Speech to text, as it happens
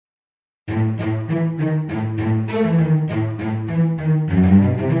Hello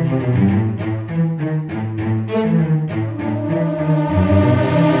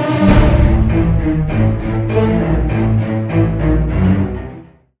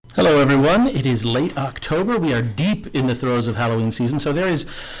everyone, it is late October. We are deep in the throes of Halloween season, so there is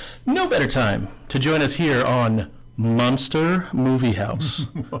no better time to join us here on Monster Movie House.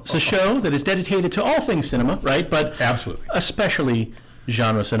 It's a show that is dedicated to all things cinema, right? But absolutely, especially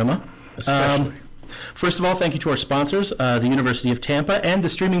genre cinema. First of all, thank you to our sponsors, the University of Tampa and the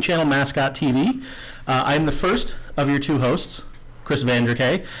streaming channel Mascot TV. I am the first of your two hosts, Chris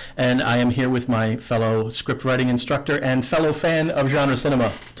Vanderkay, and I am here with my fellow script writing instructor and fellow fan of genre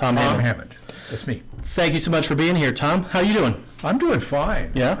cinema, Tom Hammond. That's me. Thank you so much for being here, Tom. How are you doing? I'm doing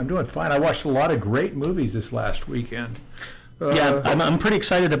fine. Yeah? I'm doing fine. I watched a lot of great movies this last weekend. I'm pretty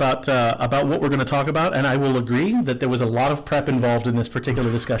excited about what we're going to talk about, and I will agree that there was a lot of prep involved in this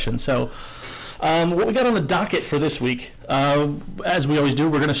particular discussion. So what we got on the docket for this week, as we always do,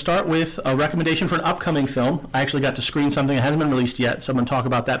 we're going to start with a recommendation for an upcoming film. I actually got to screen something that hasn't been released yet, so I'm going to talk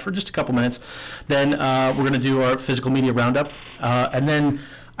about that for just a couple minutes. Then we're going to do our physical media roundup, and then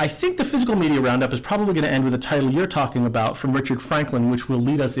I think the physical media roundup is probably going to end with a title you're talking about from Richard Franklin, which will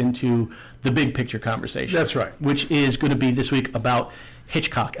lead us into the big picture conversation. That's right. Which is going to be this week about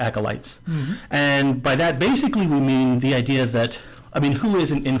Hitchcock acolytes. Mm-hmm. And by that, basically, we mean the idea that, who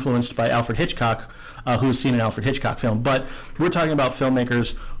isn't influenced by Alfred Hitchcock, who's seen an Alfred Hitchcock film? But we're talking about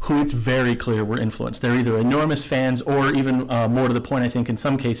filmmakers who it's very clear were influenced. They're either enormous fans or even more to the point, I think, in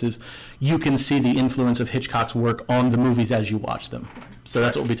some cases, you can see the influence of Hitchcock's work on the movies as you watch them. So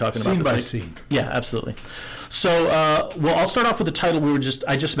that's what we'll be talking about this week. Scene by scene. Yeah, absolutely. So, I'll start off with the title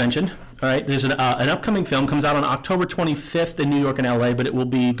I just mentioned. All right, there's an upcoming film, comes out on October 25th in New York and LA, but it will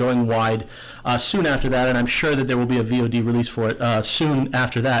be going wide soon after that, and I'm sure that there will be a VOD release for it soon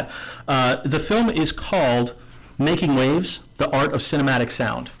after that. The film is called Making Waves, The Art of Cinematic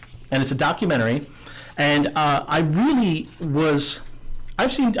Sound, and it's a documentary, and I'm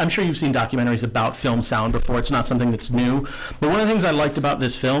sure you've seen documentaries about film sound before. It's not something that's new. But one of the things I liked about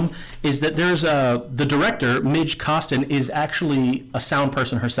this film is that there's the director, Midge Costin, is actually a sound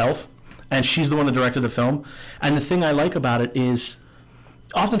person herself, and she's the one that directed the film. And the thing I like about it is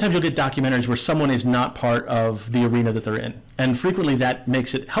oftentimes you'll get documentaries where someone is not part of the arena that they're in. And frequently that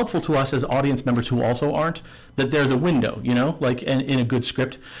makes it helpful to us as audience members who also aren't, that they're the window, like in a good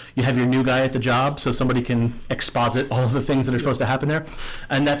script. You have your new guy at the job so somebody can exposit all of the things that are supposed to happen there.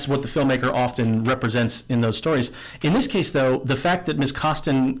 And that's what the filmmaker often represents in those stories. In this case, though, the fact that Ms.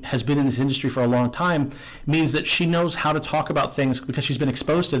 Costin has been in this industry for a long time means that she knows how to talk about things because she's been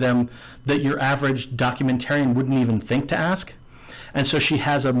exposed to them that your average documentarian wouldn't even think to ask. And so she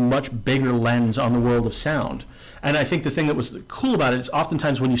has a much bigger lens on the world of sound. And I think the thing that was cool about it is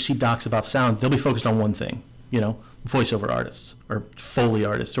oftentimes when you see docs about sound, they'll be focused on one thing, voiceover artists or Foley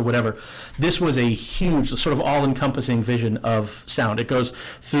artists or whatever. This was a huge, sort of all-encompassing vision of sound. It goes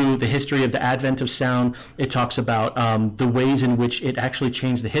through the history of the advent of sound. It talks about the ways in which it actually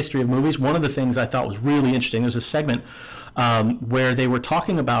changed the history of movies. One of the things I thought was really interesting, there's a segment where they were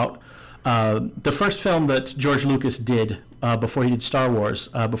talking about the first film that George Lucas did before he did Star Wars,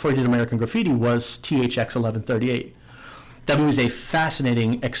 before he did American Graffiti, was THX 1138. That movie is a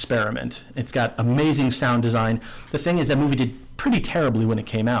fascinating experiment. It's got amazing sound design. The thing is, that movie did pretty terribly when it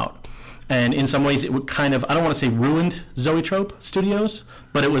came out. And in some ways, it would kind of, I don't want to say ruined Zoetrope Studios,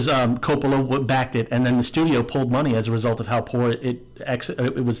 but it was Coppola backed it, and then the studio pulled money as a result of how poor it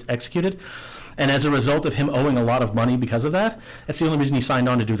was executed. And as a result of him owing a lot of money because of that, that's the only reason he signed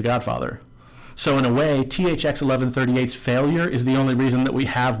on to do The Godfather. So in a way, THX 1138's failure is the only reason that we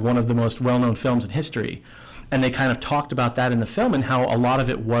have one of the most well-known films in history. And they kind of talked about that in the film and how a lot of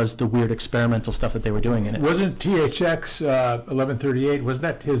it was the weird experimental stuff that they were doing in it. Wasn't THX 1138, wasn't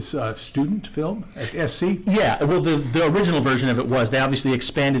that his student film at SC? Yeah, well, the original version of it was. They obviously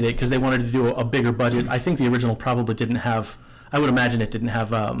expanded it because they wanted to do a bigger budget. I think the original probably didn't have, I would imagine it didn't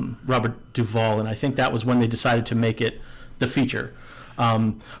have Robert Duvall, and I think that was when they decided to make it the feature.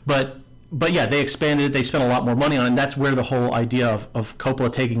 But yeah, they expanded it. They spent a lot more money on it, and that's where the whole idea of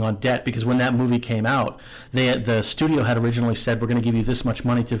Coppola taking on debt, because when that movie came out, the studio had originally said, we're going to give you this much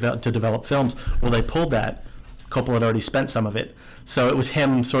money to develop films. Well, they pulled that. Coppola had already spent some of it. So it was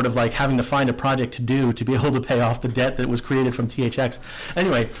him sort of like having to find a project to do to be able to pay off the debt that was created from THX.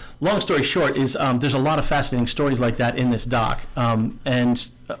 Anyway, long story short is there's a lot of fascinating stories like that in this doc.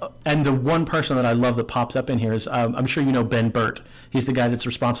 And and the one person that I love that pops up in here is, I'm sure you know Ben Burtt. He's the guy that's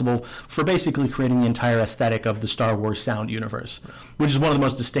responsible for basically creating the entire aesthetic of the Star Wars sound universe, which is one of the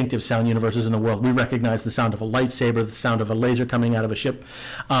most distinctive sound universes in the world. We recognize the sound of a lightsaber, the sound of a laser coming out of a ship.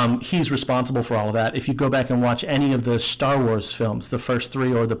 He's responsible for all of that. If you go back and watch any of the Star Wars films, the first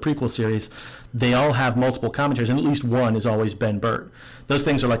 3 or the prequel series, they all have multiple commentaries, and at least one is always Ben Burtt. Those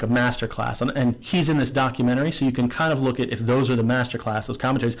things are like a master class, and he's in this documentary, so you can kind of look at if those are the master class, those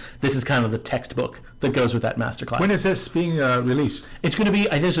commentaries. This is kind of the textbook that goes with that master class. When is this being released? It's going to be,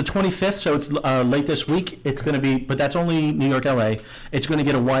 I think it's the 25th, so it's late this week. It's going to be, but that's only New York, LA. It's going to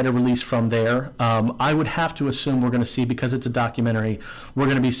get a wider release from there. I would have to assume we're going to see, because it's a documentary, we're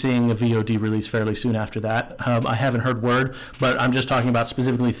going to be seeing a VOD release fairly soon after that. I haven't heard word, but I'm just talking about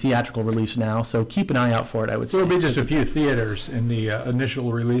specifically theatrical release now, so keep an eye out for it, I would say. So it'll be just a few theaters in the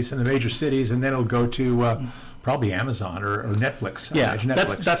initial release in the major cities, and then it'll go to probably Amazon or Netflix. Yeah,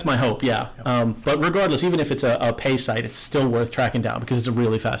 that's my hope, yeah. But regardless, even if it's a pay site, it's still worth tracking down because it's a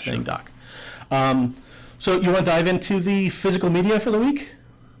really fascinating doc. So you want to dive into the physical media for the week?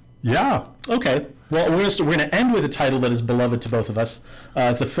 Yeah. Okay. Well, we're going to end with a title that is beloved to both of us.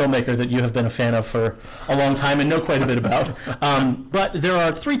 It's a filmmaker that you have been a fan of for a long time and know quite a bit about. But there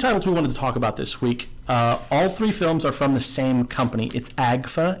are 3 titles we wanted to talk about this week. All 3 films are from the same company. It's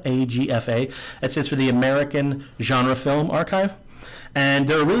AGFA, A-G-F-A. That stands for the American Genre Film Archive. And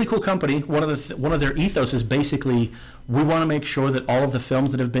they're a really cool company. One of their ethos is basically, we want to make sure that all of the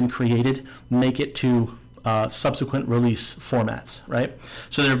films that have been created make it to subsequent release formats, right?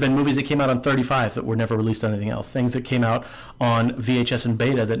 So there have been movies that came out on 35 that were never released on anything else, things that came out on VHS and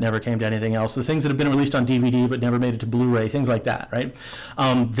beta that never came to anything else, the things that have been released on DVD but never made it to Blu-ray, things like that, right?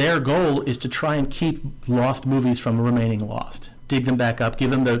 Their goal is to try and keep lost movies from remaining lost, dig them back up, give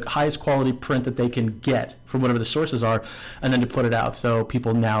them the highest quality print that they can get from whatever the sources are, and then to put it out so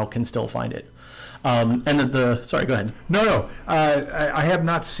people now can still find it. Sorry, go ahead. No. I have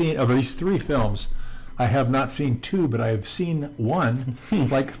not seen, of these 3 films, I have not seen 2, but I have seen one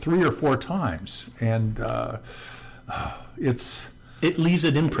like 3 or 4 times, and it leaves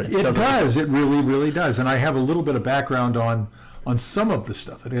an imprint. It does. It really, really does. And I have a little bit of background on some of the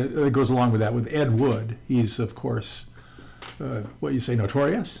stuff that goes along with that. With Ed Wood, he's of course, what you say,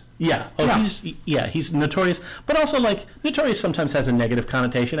 notorious. Yeah. He's notorious, but also like notorious sometimes has a negative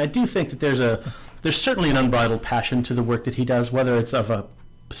connotation. I do think that there's certainly an unbridled passion to the work that he does, whether it's of a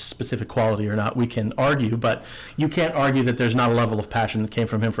specific quality or not, we can argue, but you can't argue that there's not a level of passion that came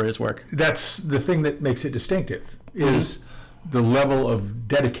from him for his work. That's the thing that makes it distinctive, is the level of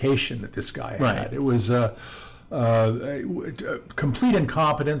dedication that this guy had. It was complete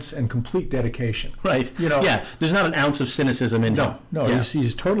incompetence and complete dedication. Right. Yeah, there's not an ounce of cynicism in him. No,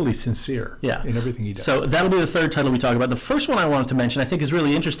 he's totally sincere in everything he does. So that'll be the 3rd title we talk about. The first one I wanted to mention, I think is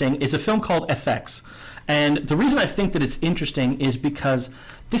really interesting, is a film called FX. And the reason I think that it's interesting is because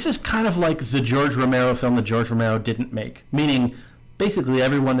this is kind of like the George Romero film that George Romero didn't make, meaning basically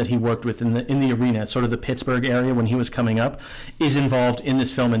everyone that he worked with in the arena, sort of the Pittsburgh area when he was coming up, is involved in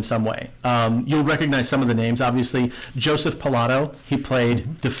this film in some way. You'll recognize some of the names. Obviously, Joseph Pilato, he played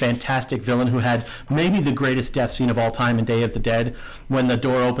the fantastic villain who had maybe the greatest death scene of all time in Day of the Dead, when the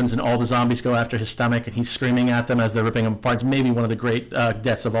door opens and all the zombies go after his stomach and he's screaming at them as they're ripping him apart. It's maybe one of the great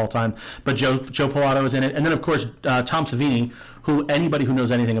deaths of all time. But Joe Pilato is in it. And then, of course, Tom Savini, who anybody who knows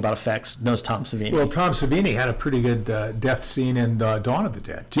anything about effects knows Tom Savini. Well, Tom Savini had a pretty good death scene in Dawn of the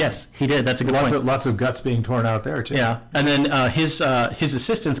Dead, too. Yes, he did. That's a good point. Lots of guts being torn out there, too. Yeah, and then his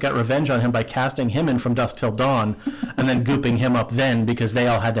assistants got revenge on him by casting him in From Dusk Till Dawn and then gooping him up then because they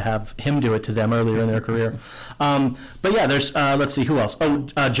all had to have him do it to them earlier in their career. But yeah, there's, let's see, who else?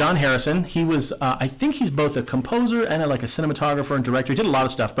 John Harrison. He was, I think he's both a composer and a cinematographer and director. He did a lot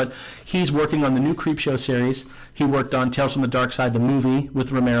of stuff, but he's working on the new Creepshow series. He worked on Tales from the Dark Side, the movie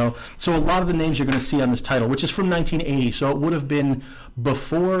with Romero. So a lot of the names you're going to see on this title, which is from 1980, so it would have been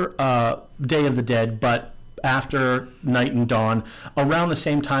before Day of the Dead, but after Night and Dawn, around the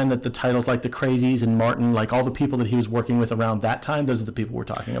same time that the titles like The Crazies and Martin, like all the people that he was working with around that time, those are the people we're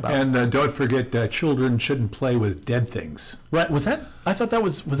talking about. And don't forget, children shouldn't play with dead things. Right, was that? I thought that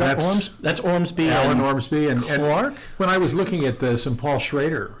was that Ormsby? That's Ormsby. Alan Ormsby and Clark? When I was looking at some Paul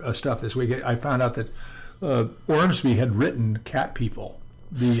Schrader stuff this week, I found out that Ormsby had written Cat People,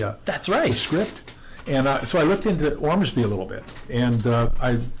 that's right, the script. And so I looked into Ormsby a little bit, and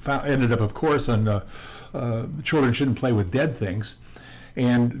I ended up, of course, on Children Shouldn't Play with Dead Things.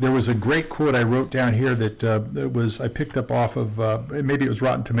 And there was a great quote I wrote down here that I picked up off of, maybe it was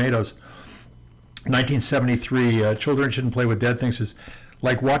Rotten Tomatoes, 1973, Children Shouldn't Play with Dead Things is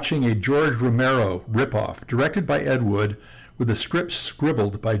like watching a George Romero ripoff, directed by Ed Wood, with a script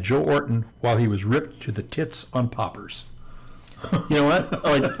scribbled by Joe Orton while he was ripped to the tits on poppers. You know what?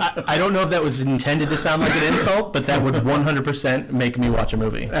 Like, I don't know if that was intended to sound like an insult, but that would 100% make me watch a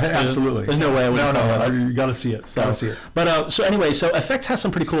movie. Absolutely. There's no way I would. No, you got to see it. Got to see it. But so anyway, so FX has some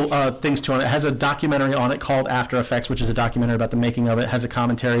pretty cool things to it. It has a documentary on it called After Effects, which is a documentary about the making of it. Has a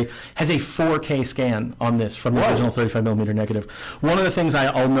commentary. Has a 4K scan on this from the original 35mm negative. One of the things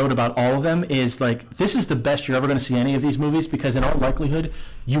I'll note about all of them is, like, this is the best you're ever going to see any of these movies, because in all likelihood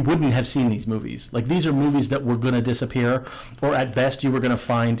you wouldn't have seen these movies. Like, these are movies that were going to disappear, or at best you were going to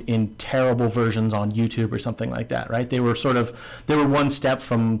find in terrible versions on YouTube or something like that, right? They were one step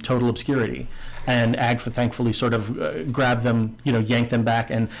from total obscurity, and AGFA thankfully sort of grabbed them, yanked them back,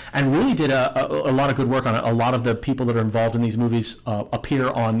 and really did a lot of good work on it. A lot of the people that are involved in these movies appear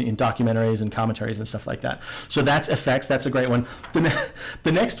in documentaries and commentaries and stuff like that. So that's FX. That's a great one.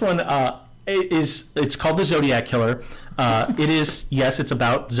 The next one it's called The Zodiac Killer. It's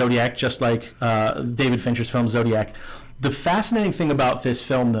about Zodiac, just like David Fincher's film Zodiac. The fascinating thing about this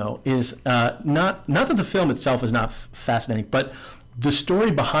film, though, is not that the film itself is not fascinating, but the story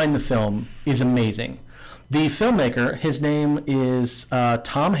behind the film is amazing. The filmmaker, his name is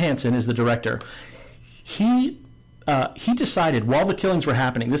Tom Hansen, is the director. He decided while the killings were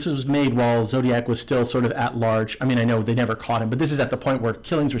happening, this was made while Zodiac was still sort of at large. I mean, I know they never caught him, but this is at the point where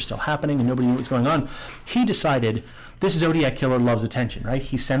killings were still happening and nobody knew what was going on. He decided this Zodiac killer loves attention, right?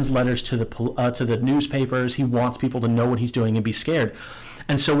 He sends letters to the newspapers. He wants people to know what he's doing and be scared.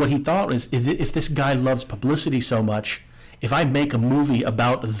 And so what he thought was, if this guy loves publicity so much, if I make a movie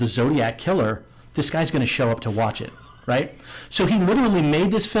about the Zodiac killer, this guy's going to show up to watch it. Right? So he literally made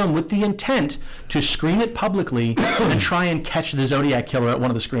this film with the intent to screen it publicly and try and catch the Zodiac killer at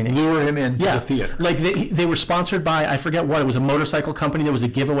one of the screenings. Lure him into the theater. Like they were sponsored by, I forget what, it was a motorcycle company. There was a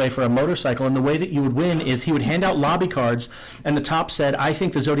giveaway for a motorcycle, and the way that you would win is he would hand out lobby cards, and the top said, I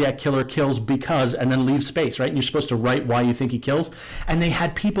think the Zodiac killer kills because, and then leave space, right? And you're supposed to write why you think he kills. And they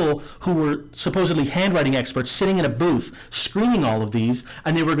had people who were supposedly handwriting experts sitting in a booth screening all of these,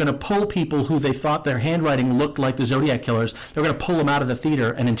 and they were going to pull people who they thought their handwriting looked like the Zodiac killers. They were going to pull them out of the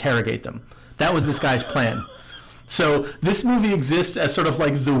theater and interrogate them. That was this guy's plan. So this movie exists as sort of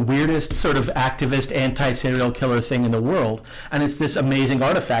like the weirdest sort of activist anti-serial killer thing in the world, and it's this amazing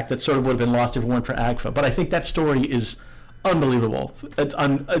artifact that sort of would have been lost if it weren't for AGFA. But I think that story is unbelievable.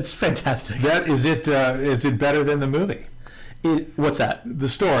 It's fantastic. That is it. Is it better than the movie? What's that? The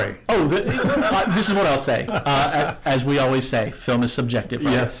story. Oh, this is what I'll say. As we always say, film is subjective.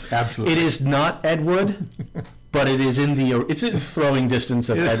 Right? Yes, absolutely. It is not Ed Wood, but it's in throwing distance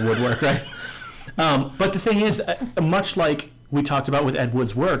of Ed Wood work, right? But the thing is, much like we talked about with Ed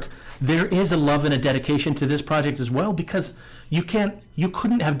Wood's work, there is a love and a dedication to this project as well, because you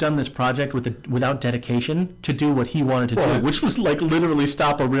couldn't have done this project without dedication to do what he wanted to do, which was like literally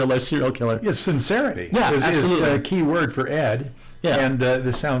stop a real life serial killer. Yes, sincerity. Yeah, absolutely. Is a key word for Ed. Yeah. And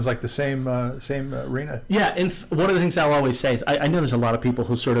this sounds like the same arena. Yeah, and one of the things I'll always say is I know there's a lot of people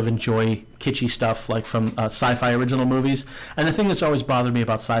who sort of enjoy kitschy stuff, like from sci-fi original movies. And the thing that's always bothered me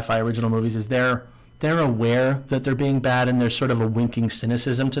about sci-fi original movies is they're aware that they're being bad, and there's sort of a winking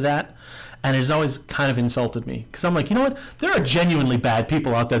cynicism to that. And it's always kind of insulted me, because I'm like, you know what? There are genuinely bad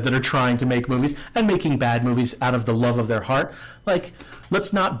people out there that are trying to make movies and making bad movies out of the love of their heart. Like,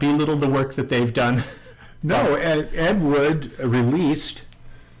 let's not belittle the work that they've done. No, Ed Wood released,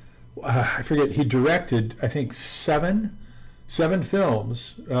 I forget, he directed, I think, seven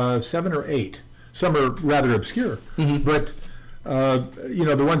films, 7 or 8. Some are rather obscure, but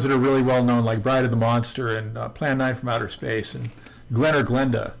the ones that are really well known, like Bride of the Monster and Plan 9 from Outer Space and Glen or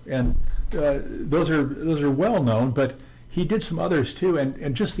Glenda, and those are well known. But he did some others too,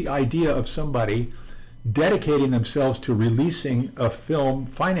 and just the idea of somebody dedicating themselves to releasing a film,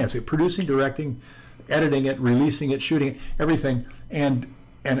 financing, producing, directing, editing it, releasing it, shooting it, everything, and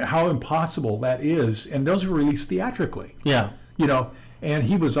how impossible that is. And those were released theatrically. Yeah. And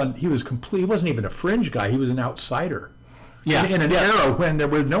he was complete. He wasn't even a fringe guy. He was an outsider. Yeah. In an era when there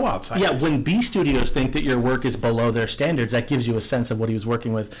were no outsiders. Yeah, when B studios think that your work is below their standards, that gives you a sense of what he was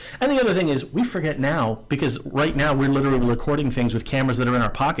working with. And the other thing is, we forget now, because right now we're literally recording things with cameras that are in our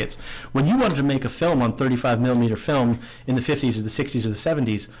pockets. When you wanted to make a film on 35mm film in the 50s or the 60s or the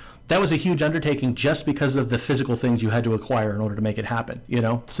 70s, that was a huge undertaking just because of the physical things you had to acquire in order to make it happen,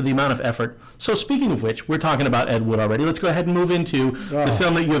 So the amount of effort. So speaking of which, we're talking about Ed Wood already. Let's go ahead and move into the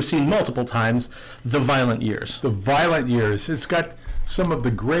film that you have seen multiple times, The Violent Years. The Violent Years. It's got some of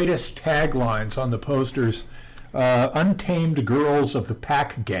the greatest taglines on the posters. Untamed girls of the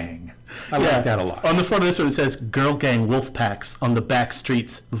pack gang. I like that a lot. On the front of this one it says, girl gang wolf packs on the back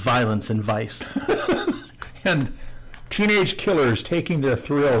streets, violence and vice. And teenage killers taking their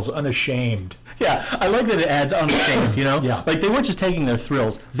thrills unashamed. Yeah, I like that it adds unashamed, you know? Yeah. Like, they weren't just taking their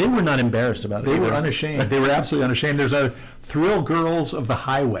thrills. They were not embarrassed about it. They either. were unashamed. They were absolutely unashamed. There's a Thrill Girls of the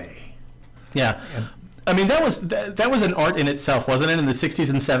Highway. Yeah. I mean, that was an art in itself, wasn't it? In the 60s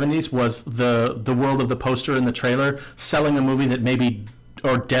and 70s was the world of the poster and the trailer selling a movie that maybe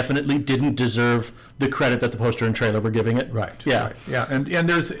or definitely didn't deserve the credit that the poster and trailer were giving it. Right. Yeah. Right, yeah. And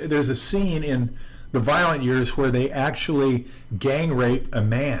there's a scene in The Violent Years where they actually gang rape a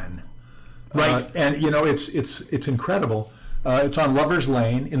man. Right. And you know, it's incredible. It's on Lover's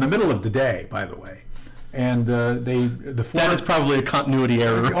Lane in the middle of the day, by the way. And that is probably a continuity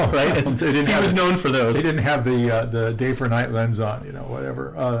error, right? He was known for those. They didn't have the day for night lens on, you know,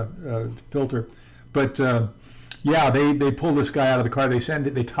 whatever filter. But yeah, they pull this guy out of the car.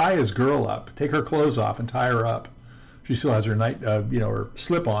 They tie his girl up, take her clothes off, and tie her up. She still has her her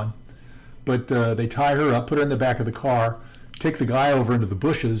slip on, but they tie her up, put her in the back of the car, take the guy over into the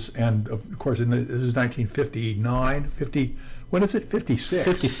bushes, and of course, this is 1959, 50. When is it? 56.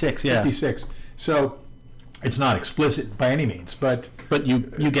 56, yeah. 56. So it's not explicit by any means, but you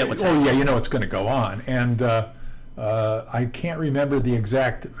get what's happening. Yeah, you know it's going to go on. And I can't remember the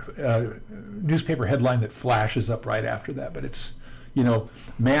exact newspaper headline that flashes up right after that, but it's, you know,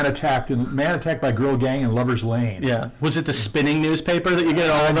 man attacked by girl gang in Lover's Lane. Yeah. Was it the spinning newspaper that you get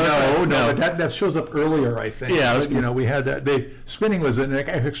all of those? No, but that shows up earlier, I think. Yeah, we had that. Spinning was an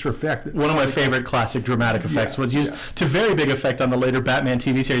extra effect. One of my favorite classic dramatic effects was used to very big effect on the later Batman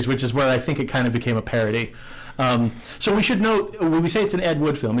TV series, which is where I think it kind of became a parody. So we should note, when we say it's an Ed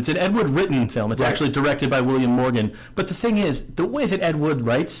Wood film, it's an Ed Wood written film. It's actually directed by William Morgan. But the thing is, the way that Ed Wood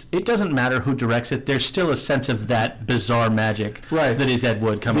writes, it doesn't matter who directs it. There's still a sense of that bizarre magic that is Ed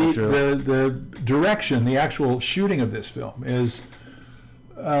Wood coming through. The direction, the actual shooting of this film is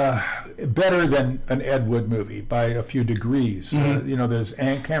better than an Ed Wood movie by a few degrees. Mm-hmm. You know, there's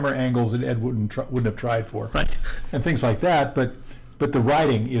camera angles that Ed wouldn't have tried for, right, and things like that. But the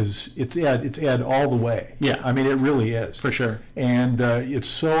writing it's Ed all the way. Yeah, I mean, it really is, for sure. And it's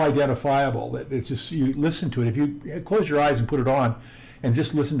so identifiable that it's just, you listen to it. If you close your eyes and put it on and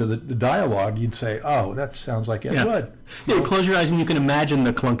just listen to the dialogue, you'd say, "Oh, that sounds like Ed Wood." Yeah, you close your eyes and you can imagine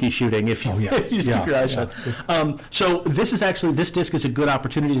the clunky shooting if you, if you just keep your eyes shut. So this disc is a good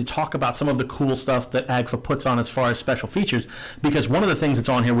opportunity to talk about some of the cool stuff that AGFA puts on as far as special features, because one of the things that's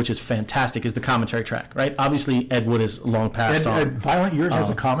on here, which is fantastic, is the commentary track, right? Obviously, Ed Wood is long past on. And Violent Years has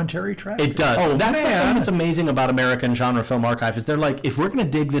a commentary track? It does. Oh, that's man. the thing that's amazing about American Genre Film Archive, is they're like, if we're going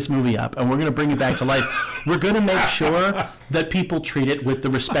to dig this movie up and we're going to bring it back to life, we're going to make sure that people treat it with the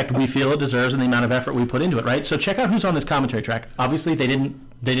respect we feel it deserves and the amount of effort we put into it, right? So check out who's on this commentary track. Obviously, they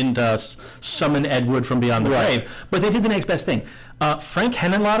didn't summon Ed Wood from beyond the grave, but they did the next best thing. Frank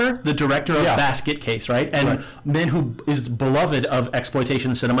Henenlotter, the director of Basket Case, right? And man who is beloved of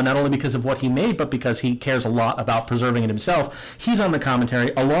exploitation cinema, not only because of what he made, but because he cares a lot about preserving it himself. He's on the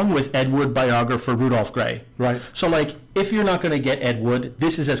commentary, along with Ed Wood biographer Rudolph Gray. Right. So, like, if you're not going to get Ed Wood,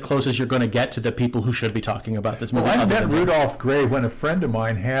 this is as close as you're going to get to the people who should be talking about this movie. Well, I met Rudolph Gray when a friend of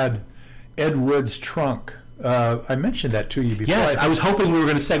mine had Ed Wood's trunk. I mentioned that to you before. Yes, I was hoping we were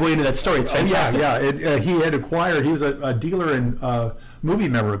going to segue into that story. It's fantastic. He had acquired, he was a dealer in movie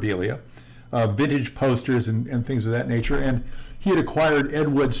memorabilia, vintage posters and things of that nature, and he had acquired Ed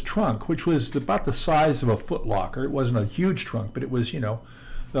Wood's trunk, which was about the size of a Foot Locker. It wasn't a huge trunk, but it was,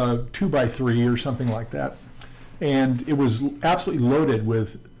 2x3 or something like that. And it was absolutely loaded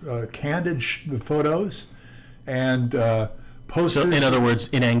with candid photos and posters. So, in other words,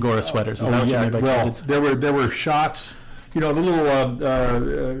 in Angora sweaters. Is that what you mean by candid? There were shots, the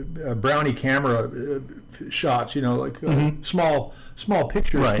little brownie camera shots, small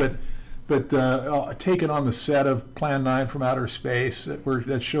pictures, right. but taken on the set of Plan 9 from Outer Space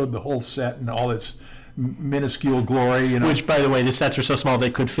that showed the whole set and all its minuscule glory. Which, by the way, the sets are so small they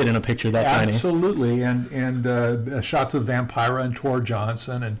could fit in a picture that tiny. Absolutely, and shots of Vampira and Tor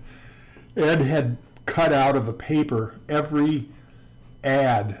Johnson, and Ed had cut out of the paper every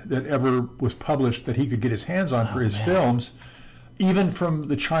ad that ever was published that he could get his hands on for his films, even from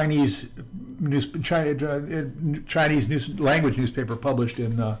the Chinese language newspaper published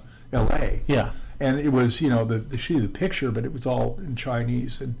in L.A. Yeah, and it was the picture, but it was all in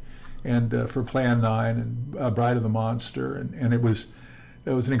Chinese and for Plan 9 and Bride of the Monster, and it was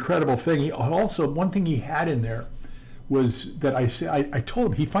an incredible thing. He also, one thing he had in there was that I told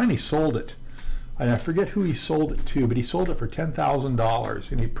him, he finally sold it. And I forget who he sold it to, but he sold it for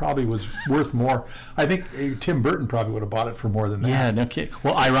 $10,000, and he probably was worth more. I think Tim Burton probably would have bought it for more than that. Yeah, no kidding.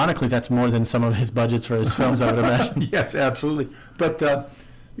 Well, ironically, that's more than some of his budgets for his films, I would imagine. Yes, absolutely. But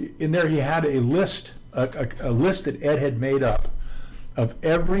in there he had a list a list that Ed had made up of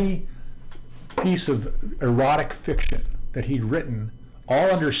every piece of erotic fiction that he'd written,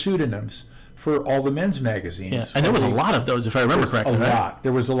 all under pseudonyms, for all the men's magazines. Yeah. And there was a lot of those, if I remember correctly. A lot.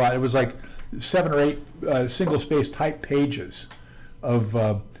 There was a lot. It was like 7 or 8 single-space type pages of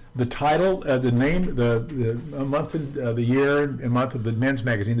the title, the name, the month, and the year and month of the men's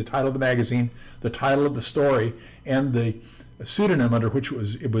magazine, the title of the magazine, the title of the story, and the pseudonym under which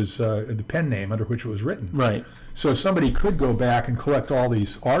it was the pen name under which it was written. Right. So somebody could go back and collect all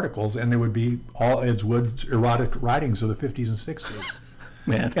these articles, and there would be all Ed Wood's erotic writings of the 50s and 60s.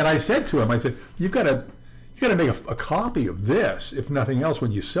 Man. And I said to him, I said, you've got to make a copy of this, if nothing else,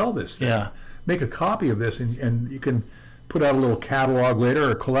 when you sell this thing. Yeah. Make a copy of this, and you can put out a little catalog later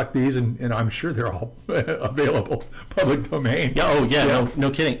or collect these, and I'm sure they're all available public domain. Yeah. Oh, yeah.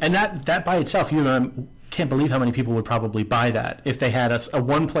 No kidding. And that by itself, can't believe how many people would probably buy that if they had a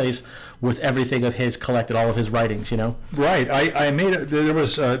one place with everything of his collected, all of his writings. Right. I made it.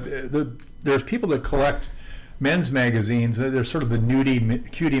 There's people that collect men's magazines. They're sort of the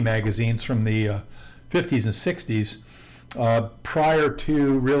nudie, cutie magazines from the 50s and 60s, prior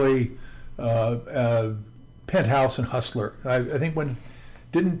to really Penthouse and Hustler. I think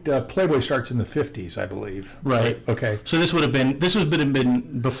Playboy starts in the 50s, I believe. Right. Okay. So this would have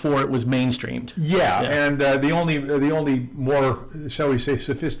been before it was mainstreamed. Yeah. And the only more, shall we say,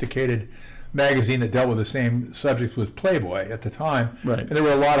 sophisticated magazine that dealt with the same subjects was Playboy at the time. Right. And there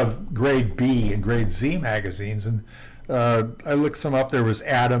were a lot of grade B and grade Z magazines, and I looked some up. There was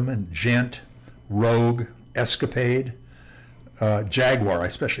Adam and Gent, Rogue, Escapade, Jaguar, I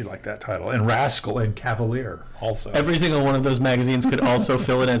especially like that title, and Rascal and Cavalier also. Every single one of those magazines could also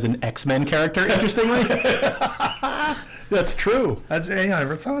fill in as an X-Men character, interestingly. That's true. I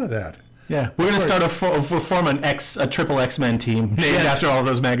never thought of that. Yeah, we're going to form a triple X-Men team named after all of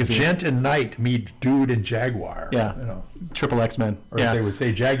those magazines. Gent and Knight meet Dude and Jaguar. Yeah, triple X-Men. Or as they would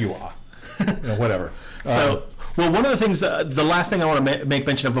say, Jaguar. Whatever. So, well, one of the things, the last thing I want to make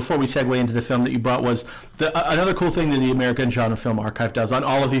mention of before we segue into the film that you brought was another cool thing that the American Genre Film Archive does on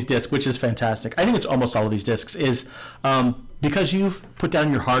all of these discs, which is fantastic. I think it's almost all of these discs, is because you've put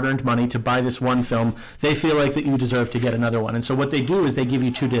down your hard-earned money to buy this one film, they feel like that you deserve to get another one. And so what they do is they give you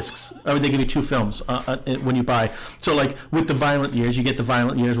 2 discs, or they give you 2 films when you buy. So like with The Violent Years, you get The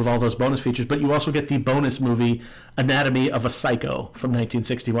Violent Years with all those bonus features, but you also get the bonus movie Anatomy of a Psycho from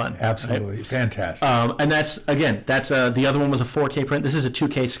 1961. Absolutely. Right? Fantastic. And that's the other one was a 4K print. This is a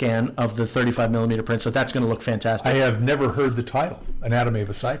 2K scan of the 35mm print, so that's going to look fantastic. I have never heard the title, Anatomy of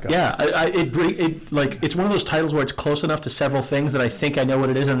a Psycho. Yeah, it's one of those titles where it's close enough to several things that I think I know what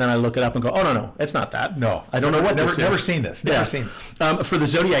it is, and then I look it up and go, oh, no, it's not that. No. I don't know what this is. Never seen this. Never seen this. For the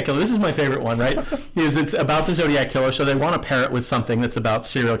Zodiac Killer, this is my favorite one, right? It's about the Zodiac Killer, so they want to pair it with something that's about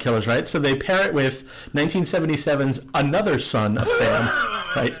serial killers, right? So they pair it with 1977's Another Son of Sam,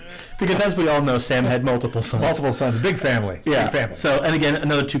 right? Because as we all know, Sam had multiple sons. Multiple sons. Big family. Yeah. Big family. So, and again,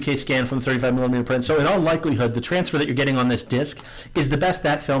 another 2K scan from the 35mm print. So in all likelihood, the transfer that you're getting on this disc is the best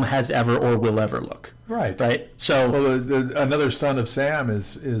that film has ever or will ever look. Right. Right? So, well, Another Son of Sam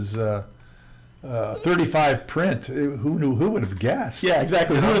is 35 print. Who would have guessed? Yeah,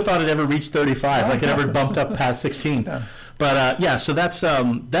 exactly. Who would have thought it ever reached 35? Like it ever bumped up past 16? Yeah. But so that's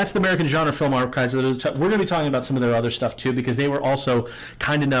the American Genre Film Archives. We're going to be talking about some of their other stuff too, because they were also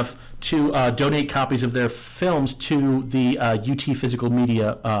kind enough to donate copies of their films to the UT Physical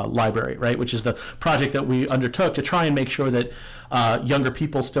Media Library, right? Which is the project that we undertook to try and make sure that younger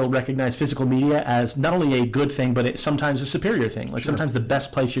people still recognize physical media as not only a good thing, but sometimes a superior thing. Like sometimes the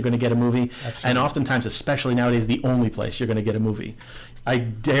best place you're going to get a movie, and oftentimes, especially nowadays, the only place you're going to get a movie. I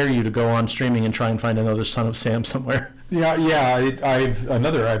dare you to go on streaming and try and find Another Son of Sam somewhere. I've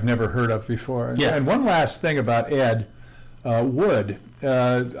never heard of before. Yeah. And one last thing about Ed Wood.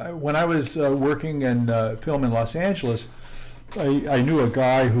 When I was working in film in Los Angeles, I knew a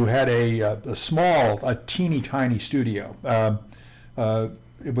guy who had a teeny tiny studio.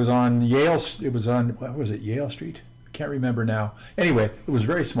 It was on Yale. It was on, what was it, Yale Street? I can't remember now. Anyway, it was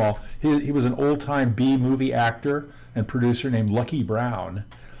very small. He was an old-time B-movie actor and producer named Lucky Brown.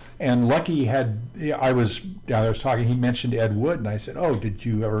 And Lucky I was talking, he mentioned Ed Wood, and I said, oh, did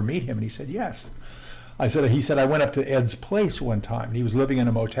you ever meet him? And he said, yes. He said, I went up to Ed's place one time, and he was living in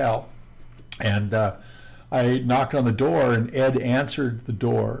a motel. And I knocked on the door, and Ed answered the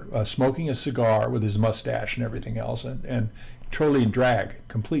door, smoking a cigar with his mustache and everything else, and totally in drag,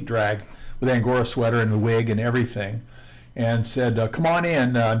 complete drag, with Angora sweater and the wig and everything, and said, come on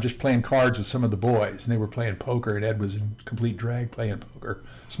in, I'm just playing cards with some of the boys. And they were playing poker, and Ed was in complete drag playing poker,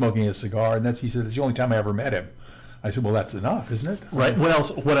 smoking a cigar. And he said, that's the only time I ever met him. I said, well, that's enough, isn't it? Right. What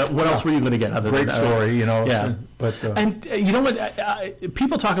else? What else were you going to get other Great than that? story, you know. Yeah. But And you know what?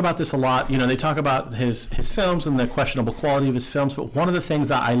 People talk about this a lot. You know, they talk about his films and the questionable quality of his films. But one of the things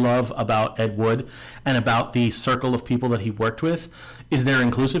that I love about Ed Wood and about the circle of people that he worked with is their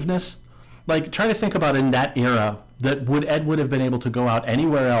inclusiveness. Like, try to think about in that era that Ed would have been able to go out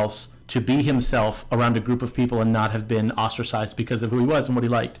anywhere else to be himself around a group of people and not have been ostracized because of who he was and what he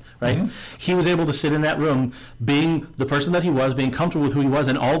liked, right? Mm-hmm. He was able to sit in that room being the person that he was, being comfortable with who he was,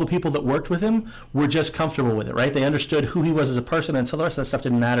 and all the people that worked with him were just comfortable with it, right? They understood who he was as a person, and so the rest of that stuff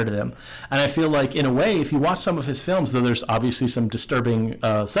didn't matter to them. And I feel like, in a way, if you watch some of his films, though there's obviously some disturbing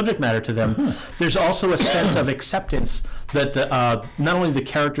subject matter to them, there's also a sense of acceptance that not only the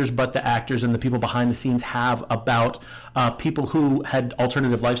characters but the actors and the people behind the scenes have about people who had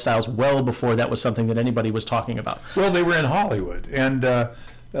alternative lifestyles well before that was something that anybody was talking about. Well, they were in Hollywood, and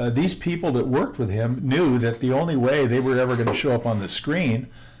these people that worked with him knew that the only way they were ever going to show up on the screen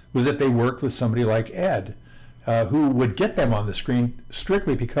was if they worked with somebody like Ed, who would get them on the screen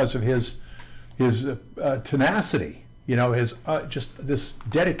strictly because of his tenacity, you know, his just this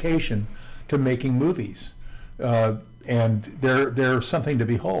dedication to making movies. And they're something to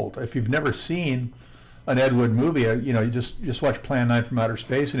behold. If you've never seen an Ed Wood movie, you know, you just watch Plan 9 from Outer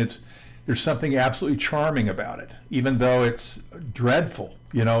Space, and there's something absolutely charming about it, even though it's dreadful.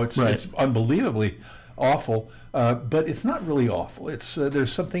 You know, it's unbelievably awful, but it's not really awful. It's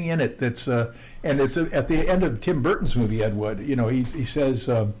there's something in it that's and it's at the end of Tim Burton's movie Ed Wood. You know, he says,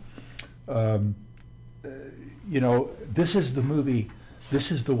 you know, this is the movie. This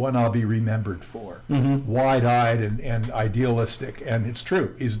is the one I'll be remembered for. Mm-hmm. Wide-eyed and idealistic, and it's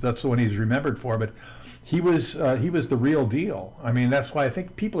true. That's the one he's remembered for. But he was the real deal. I mean, that's why I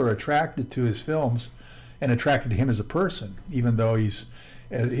think people are attracted to his films, and attracted to him as a person, even though it's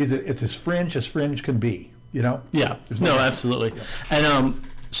as fringe can be. You know? Yeah. No, absolutely. Yeah. And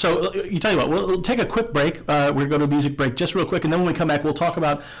so you tell you what, we'll take a quick break. We're going to go to a music break just real quick, and then when we come back, we'll talk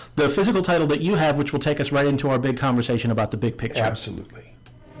about the physical title that you have, which will take us right into our big conversation about the big picture. Absolutely.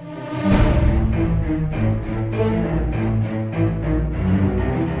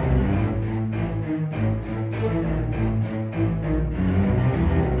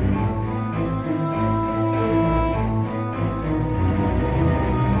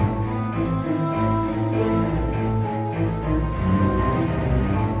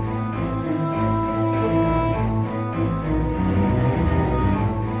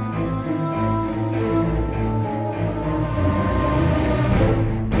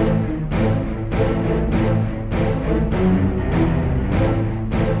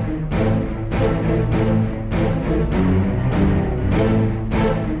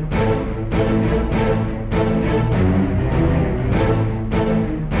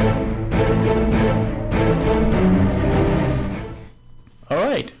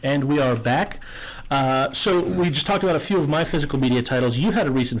 And we are back. So we just talked about a few of my physical media titles. You had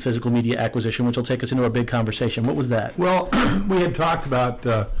a recent physical media acquisition, which will take us into our big conversation. What was that? Well, we had talked about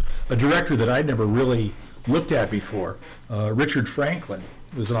a director that I'd never really looked at before. Richard Franklin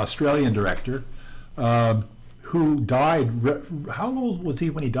was an Australian director who died. How old was he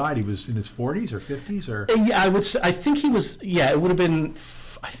when he died? He was in his 40s or 50s, or? Yeah, I would say, I think he was. Yeah, it would have been.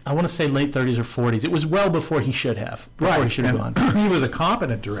 I want to say late 30s or 40s. It was well before he should have. Before he should have gone. He was a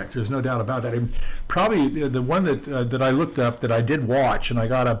competent director. There's no doubt about that. I mean, probably the one that I looked up that I did watch, and I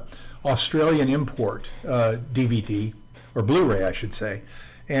got a Australian import DVD or Blu-ray, I should say,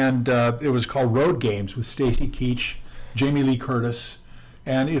 and it was called Road Games with Stacy Keach, Jamie Lee Curtis,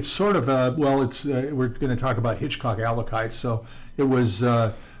 and it's sort of we're going to talk about Hitchcock Alakites, so it was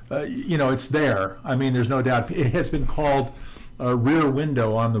it's there. I mean, there's no doubt. It has been called Rear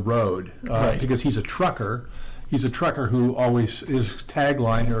Window on the Road because he's a trucker. He's a trucker who always, his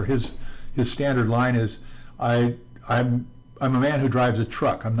tagline or his standard line is, I'm a man who drives a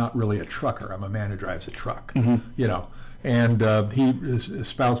truck. I'm not really a trucker. I'm a man who drives a truck. Mm-hmm. You know, and he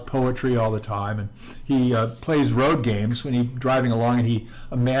espouses poetry all the time, and he plays road games when he's driving along, and he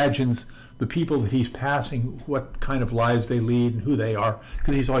imagines the people that he's passing, what kind of lives they lead and who they are,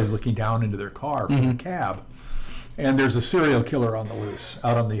 because he's always looking down into their car from the cab. And there's a serial killer on the loose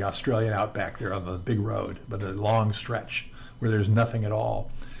out on the Australian outback there on the big road, but a long stretch where there's nothing at all.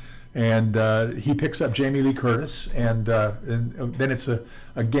 And he picks up Jamie Lee Curtis, and then it's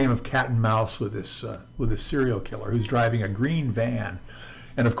a game of cat and mouse with this serial killer who's driving a green van.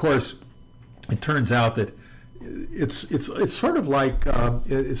 And of course, it turns out that it's sort of like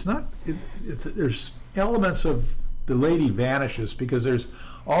there's elements of The Lady Vanishes, because there's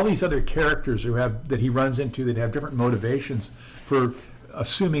all these other characters that he runs into that have different motivations for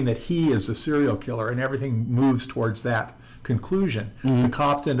assuming that he is the serial killer, and everything moves towards that conclusion. The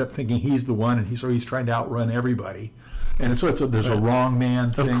cops end up thinking he's the one, and he's trying to outrun everybody. And so there's a wrong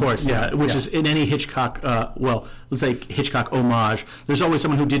man thing. Of course, yeah. Which is in any Hitchcock, let's say Hitchcock homage, there's always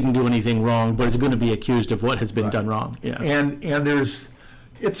someone who didn't do anything wrong, but is going to be accused of what has been done wrong. Yeah. And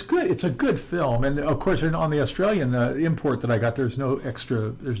it's good. It's a good film. And of course, on the Australian import that I got, there's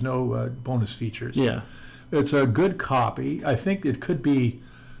no bonus features. Yeah. It's a good copy. I think there could be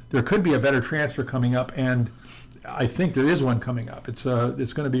a better transfer coming up, and I think there is one coming up. It's going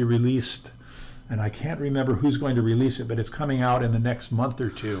to be released, and I can't remember who's going to release it, but it's coming out in the next month or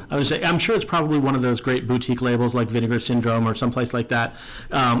two. I would say, I'm sure it's probably one of those great boutique labels like Vinegar Syndrome or someplace like that.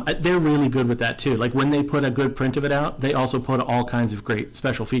 They're really good with that too. Like when they put a good print of it out, they also put all kinds of great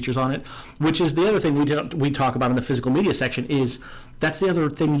special features on it, which is the other thing we talk about in the physical media section. Is that's the other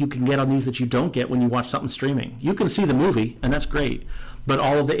thing you can get on these that you don't get when you watch something streaming. You can see the movie, and that's great. But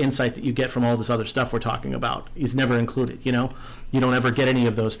all of the insight that you get from all this other stuff we're talking about is never included. You don't ever get any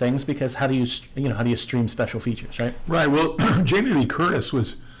of those things because how do you stream special features, right? Right. Well, Jamie Lee Curtis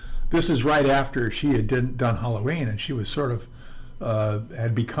this is right after she had done Halloween, and she was sort of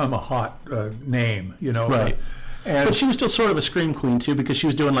had become a hot name, Right. But she was still sort of a scream queen too, because she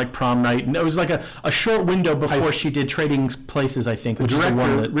was doing like Prom Night, and it was like a short window before she did Trading Places, I think. The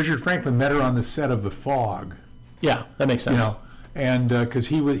director, Richard Franklin, met her on the set of The Fog. Yeah, that makes sense. And because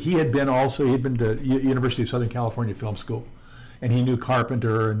he had been to University of Southern California Film School, and he knew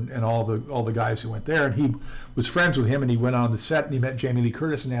Carpenter and all the guys who went there, and he was friends with him, and he went on the set and he met Jamie Lee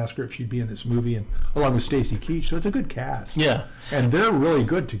Curtis and asked her if she'd be in this movie, and along with Stacy Keach. So it's a good cast. Yeah, and they're really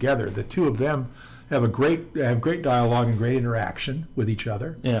good together. The two of them have great dialogue and great interaction with each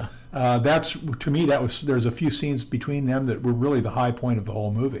other. Yeah, that's, to me, there's a few scenes between them that were really the high point of the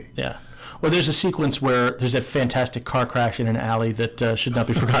whole movie. Yeah. Well, there's a sequence where there's a fantastic car crash in an alley that should not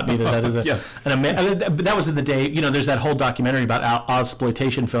be forgotten either. That is that was in the day. There's that whole documentary about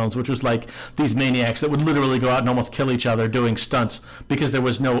Ozploitation films, which was like these maniacs that would literally go out and almost kill each other doing stunts because there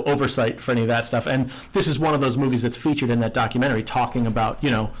was no oversight for any of that stuff. And this is one of those movies that's featured in that documentary, talking about they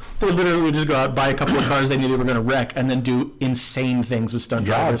literally would just go out, buy a couple of cars they knew they were going to wreck, and then do insane things with stunt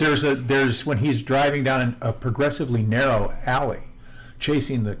drivers. There's when he's driving down a progressively narrow alley,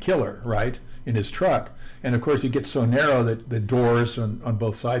 chasing the killer, right, in his truck. And of course, it gets so narrow that the doors on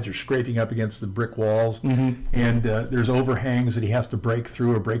both sides are scraping up against the brick walls. Mm-hmm. And there's overhangs that he has to break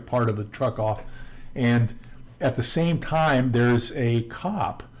through or break part of the truck off. And at the same time, there's a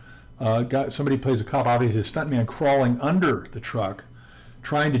cop. Somebody plays a cop, obviously a stuntman, crawling under the truck,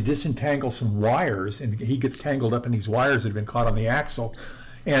 trying to disentangle some wires. And he gets tangled up in these wires that have been caught on the axle.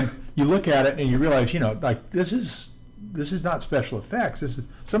 And you look at it and you realize, this is not special effects.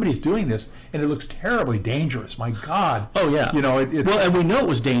 Somebody's doing this, and it looks terribly dangerous. My God. Oh yeah. It's well, and we know it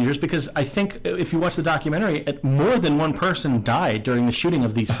was dangerous because I think if you watch the documentary, more than one person died during the shooting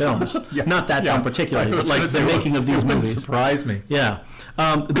of these films. Not that film particularly, but like the making of these movies. Surprised me. Yeah.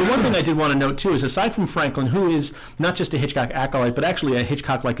 The one thing I did want to note too is, aside from Franklin, who is not just a Hitchcock acolyte, but actually a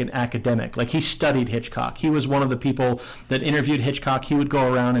Hitchcock like an academic. Like he studied Hitchcock. He was one of the people that interviewed Hitchcock. He would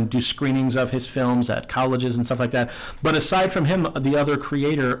go around and do screenings of his films at colleges and stuff like that. But aside from him, the other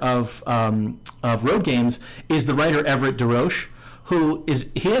creator of Road Games is the writer Everett DeRoche,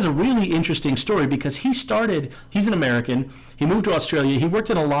 he has a really interesting story because he's an American, he moved to Australia, he worked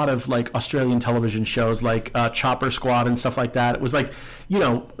in a lot of like Australian television shows like Chopper Squad and stuff like that. It was like,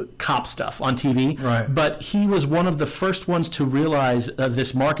 cop stuff on TV. Right. But he was one of the first ones to realize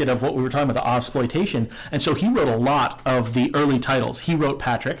this market of what we were talking about, the Ozploitation. And so he wrote a lot of the early titles. He wrote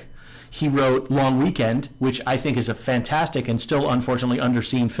Patrick. He wrote Long Weekend, which I think is a fantastic and still unfortunately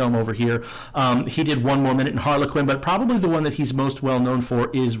underseen film over here. He did One More Minute in Harlequin, but probably the one that he's most well known for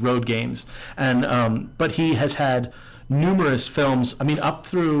is Road Games. And but he has had numerous films. I mean, up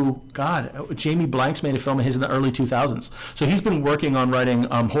through, Jamie Blanks made a film of his in the early 2000s. So he's been working on writing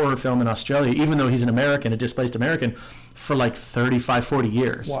horror film in Australia, even though he's an American, a displaced American, for like 35, 40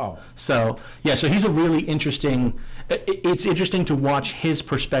 years. Wow. So he's a really interesting... It's interesting to watch his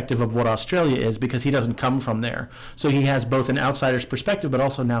perspective of what Australia is because he doesn't come from there. So he has both an outsider's perspective, but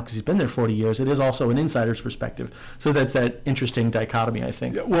also now, because he's been there 40 years, it is also an insider's perspective. So that's that interesting dichotomy, I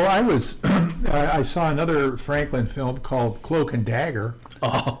think. Well, I saw another Franklin film called Cloak and Dagger.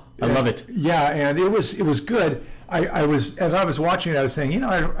 Oh, I love it. Yeah, and it was good. As I was watching it, I was saying,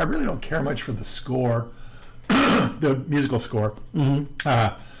 I really don't care much for the score, the musical score.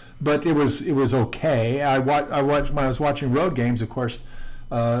 Mm-hmm. But it was okay. I watched when I was watching Road Games. Of course,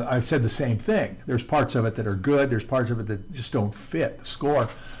 I said the same thing. There's parts of it that are good. There's parts of it that just don't fit the score.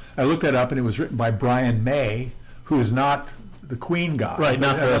 I looked that up, and it was written by Brian May, who is not the Queen guy, Right,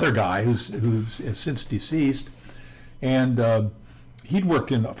 not the another guy who's since deceased, and he'd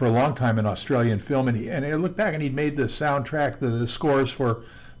worked for a long time in Australian film, and I look back and he'd made the soundtrack, the scores for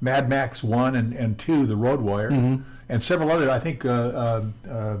Mad Max 1 and 2, The Road Warrior, and several other. I think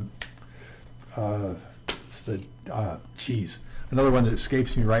it's the another one that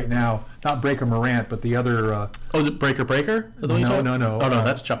escapes me right now. Not Breaker Morant, but the other. The Breaker Breaker? No. Oh no,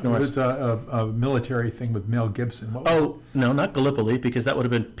 that's Chuck Norris. It was a military thing with Mel Gibson. No, not Gallipoli, because that would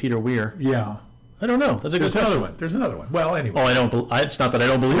have been Peter Weir. Yeah. I don't know. That's a good question. There's another one. Well, anyway. It's not that I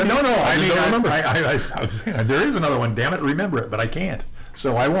don't believe it. No. I don't remember. I was saying, there is another one. Damn it, remember it, but I can't.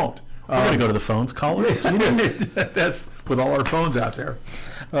 So I won't. We're going to go to the phones. Call it. That's with all our phones out there.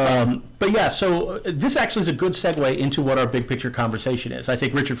 But yeah, so this actually is a good segue into what our big picture conversation is. I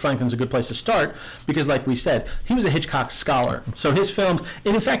think Richard Franklin's a good place to start because, like we said, he was a Hitchcock scholar. So his films,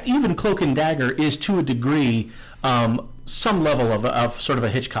 and in fact, even Cloak and Dagger is to a degree some level of sort of a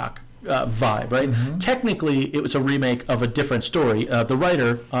Hitchcock vibe, right? Mm-hmm. Technically, it was a remake of a different story. The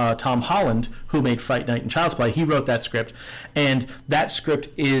writer, Tom Holland, who made Fright Night and Child's Play, he wrote that script, and that script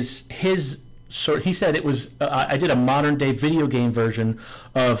is his. So he said it was. I did a modern day video game version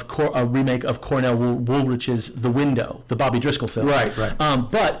of a remake of Cornell Woolrich's The Window, the Bobby Driscoll film. Right.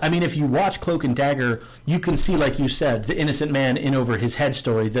 But I mean, if you watch Cloak and Dagger, you can see, like you said, the innocent man in over his head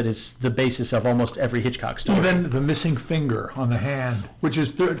story that is the basis of almost every Hitchcock story. Even the missing finger on the hand, which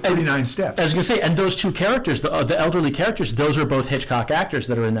is 39 steps. I was going to say, and those two characters, the elderly characters, those are both Hitchcock actors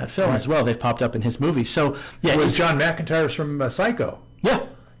that are in that film as well. They've popped up in his movies. So yeah, it was John McIntyre from Psycho. Yeah.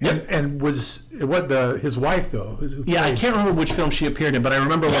 And was his wife though? Yeah, I can't remember which film she appeared in, but I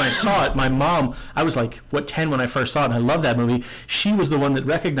remember when I saw it, my mom, I was like 10 when I first saw it, and I loved that movie. She was the one that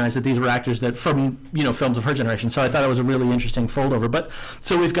recognized that these were actors that from films of her generation. So I thought it was a really interesting foldover. But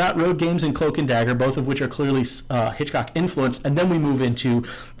so we've got Road Games and Cloak and Dagger, both of which are clearly Hitchcock influenced, and then we move into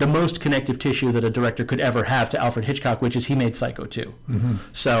the most connective tissue that a director could ever have to Alfred Hitchcock, which is he made Psycho 2. Mm-hmm.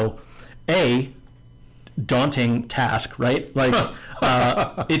 So, daunting task, right? Like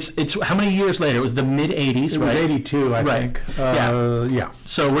it's how many years later? It was the mid 80s, It right? was 82, I think. Yeah.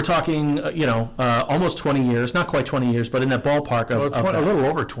 So we're talking, almost 20 years, not quite 20 years, but in that ballpark of, a little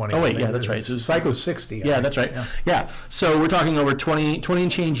over 20. Oh wait, yeah, that's right. So Psycho 60. Yeah, that's right. Yeah. So we're talking over 20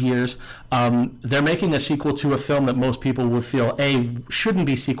 and change years. They're making a sequel to a film that most people would feel A, shouldn't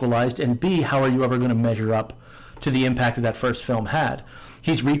be sequelized, and B, how are you ever going to measure up to the impact that first film had?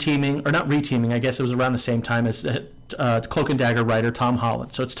 He's reteaming, or not reteaming, I guess it was around the same time as Cloak and Dagger writer Tom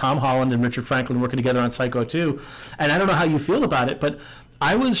Holland. So it's Tom Holland and Richard Franklin working together on Psycho 2. And I don't know how you feel about it, but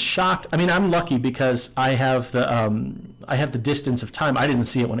I was shocked. I mean, I'm lucky because I have the distance of time. I didn't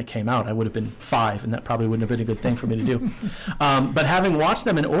see it when it came out. I would have been 5, and that probably wouldn't have been a good thing for me to do. But having watched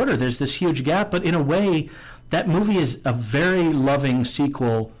them in order, there's this huge gap. But in a way, that movie is a very loving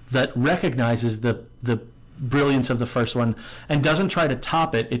sequel that recognizes the brilliance of the first one and doesn't try to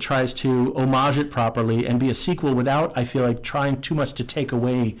top it. It tries to homage it properly and be a sequel without, I feel like, trying too much to take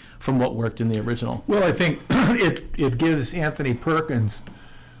away from what worked in the original. Well, I think it gives Anthony Perkins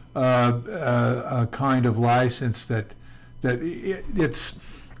a kind of license that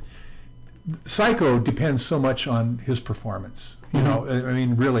it's Psycho depends so much on his performance. You know, I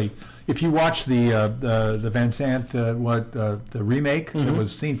mean, really, if you watch the Van Sant the remake that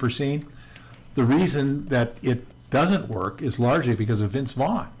was scene for scene, the reason that it doesn't work is largely because of Vince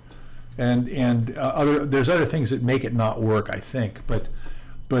Vaughn, and there's other things that make it not work, I think. But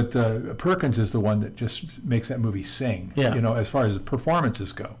Perkins is the one that just makes that movie sing. Yeah. As far as the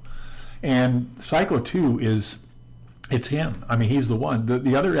performances go, and Psycho 2 it's him. I mean, he's the one.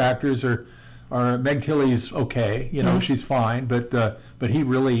 The other actors are Meg Tilly's okay. She's fine, but he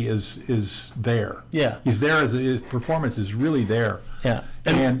really is there. Yeah. He's there his performance is really there. Yeah.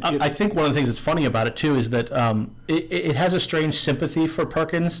 And I think one of the things that's funny about it, too, is that it has a strange sympathy for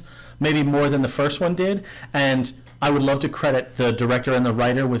Perkins, maybe more than the first one did. And I would love to credit the director and the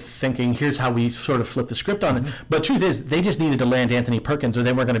writer with thinking, here's how we sort of flip the script on it. But truth is, they just needed to land Anthony Perkins or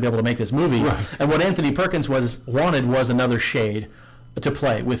they weren't going to be able to make this movie. Right. And what Anthony Perkins wanted was another shade to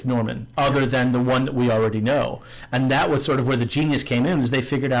play with Norman, other than the one that we already know. And that was sort of where the genius came in, is they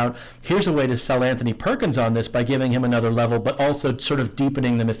figured out, here's a way to sell Anthony Perkins on this by giving him another level, but also sort of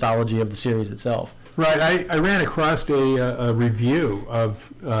deepening the mythology of the series itself. Right. I ran across a review of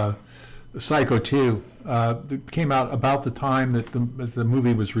Psycho 2 that came out about the time that the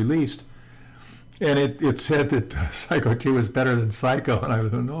movie was released. And it said that Psycho 2 is better than Psycho. And I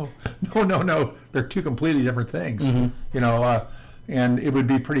was no. They're two completely different things. and it would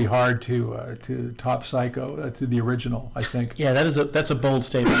be pretty hard to top Psycho. That's the original, I think. Yeah, that's a bold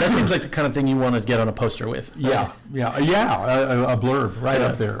statement. That seems like the kind of thing you want to get on a poster with. Yeah, a blurb right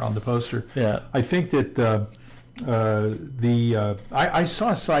up there on the poster. Yeah. I think that I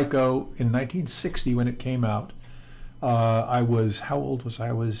saw Psycho in 1960 when it came out. How old was I?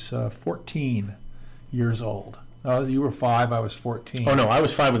 I was 14 years old. You were 5. I was 14. Oh no, I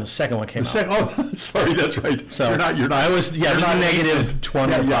was 5 when the second one came out. Oh, sorry, that's right. So you're not. I was negative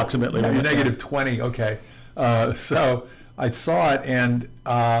 20 approximately. Yeah, you're negative 20. Okay. So I saw it, and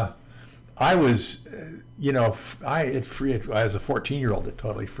I was, as a 14-year-old, it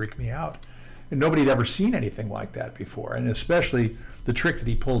totally freaked me out, and nobody had ever seen anything like that before, and especially the trick that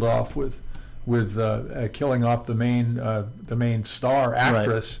he pulled off with killing off the main star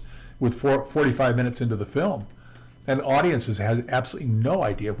actress with 45 minutes into the film. And audiences had absolutely no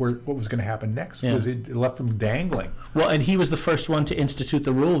idea what was going to happen next because it left them dangling. Well, and he was the first one to institute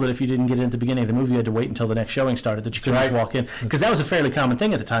the rule that if you didn't get in at the beginning of the movie, you had to wait until the next showing started, that you couldn't just walk in. Because that was a fairly common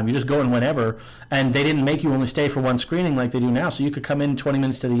thing at the time. You just go in whenever, and they didn't make you only stay for one screening like they do now. So you could come in 20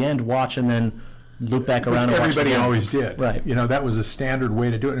 minutes to the end, watch, and then loop back around and watch everybody always did. Right. That was a standard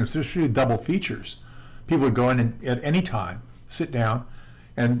way to do it. And especially double features. People would go in at any time, sit down,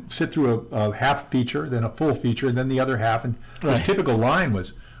 and sit through a half feature, then a full feature, and then the other half. And his typical line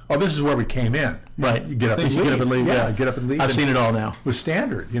was, "Oh, this is where we came in." Right. You get up and leave. Get up and leave. Yeah, get up and leave. I've seen it all now. It was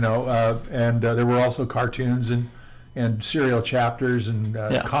standard, and there were also cartoons and serial chapters and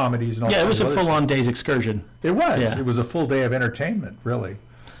comedies and all. Yeah, it was a full-on day's excursion. It was. Yeah. It was a full day of entertainment, really.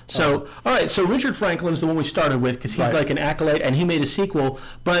 So, all right, so Richard Franklin's the one we started with because he's like an acolyte, and he made a sequel.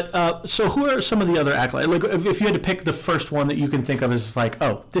 But so who are some of the other acolytes? Like, if you had to pick the first one that you can think of as like,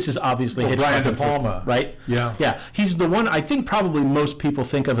 oh, this is obviously Hitchcock. Brian De Palma. Right? Yeah. Yeah. He's the one I think probably most people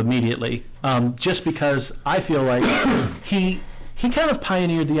think of immediately, just because I feel like he kind of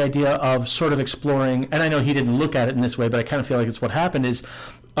pioneered the idea of sort of exploring, and I know he didn't look at it in this way, but I kind of feel like it's what happened is,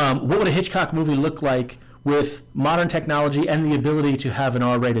 what would a Hitchcock movie look like with modern technology and the ability to have an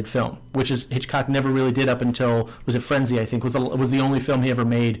R-rated film, which is Hitchcock never really did up until, was it Frenzy, I think, was the only film he ever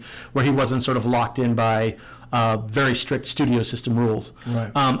made where he wasn't sort of locked in by very strict studio system rules.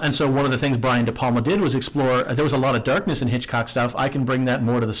 Right. And so one of the things Brian De Palma did was explore, there was a lot of darkness in Hitchcock stuff. I can bring that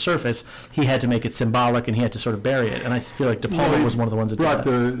more to the surface. He had to make it symbolic, and he had to sort of bury it. And I feel like De Palma was one of the ones that brought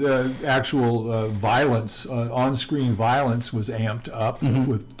did that. the actual violence, on-screen violence was amped up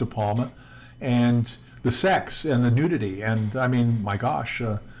with De Palma. And the sex and the nudity, and I mean, my gosh,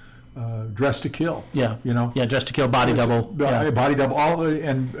 Dress to Kill. Yeah, Yeah, Dress to Kill, Body Double. Body Double.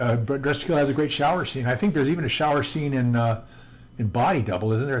 But Dress to Kill has a great shower scene. I think there's even a shower scene in Body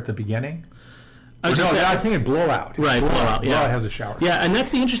Double, isn't there, at the beginning? I was thinking Blowout. Right, Blowout. Yeah, Blowout has a shower scene. Yeah, and that's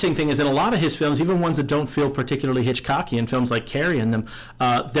the interesting thing is in a lot of his films, even ones that don't feel particularly Hitchcockian, films like Carrie in them,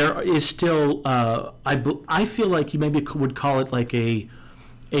 there is still, I feel like you maybe would call it like a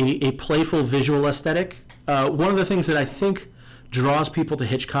playful visual aesthetic. One of the things that I think draws people to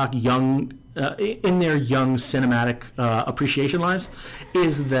Hitchcock in their young cinematic appreciation lives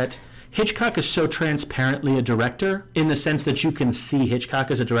is that Hitchcock is so transparently a director in the sense that you can see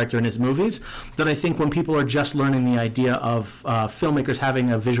Hitchcock as a director in his movies, that I think when people are just learning the idea of filmmakers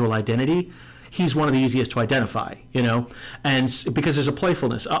having a visual identity, he's one of the easiest to identify, and because there's a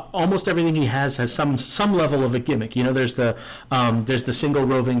playfulness. Almost everything he has some level of a gimmick. There's the single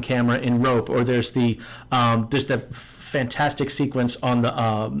roving camera in Rope, or there's the fantastic sequence on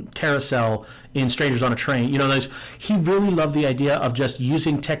the carousel in Strangers on a Train. He really loved the idea of just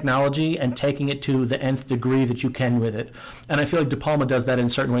using technology and taking it to the nth degree that you can with it. And I feel like De Palma does that in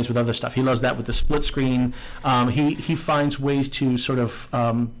certain ways with other stuff. He loves that with the split screen. He finds ways to sort of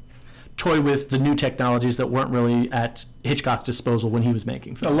toy with the new technologies that weren't really at Hitchcock's disposal when he was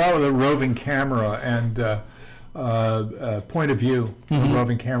making films. A lot of the roving camera and point of view,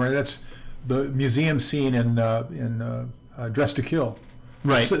 roving camera. That's the museum scene in Dress to Kill.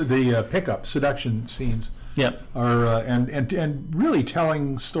 Right. The pickup seduction scenes. Yep. Are and really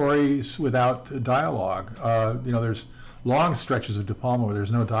telling stories without dialogue. There's long stretches of De Palma where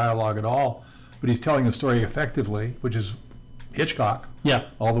there's no dialogue at all, but he's telling the story effectively, which is Hitchcock. Yeah,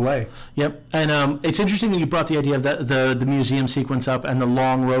 all the way. Yep, and it's interesting that you brought the idea of the museum sequence up and the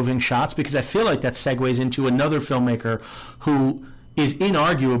long roving shots, because I feel like that segues into another filmmaker who is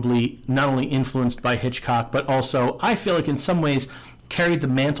inarguably not only influenced by Hitchcock, but also I feel like in some ways carried the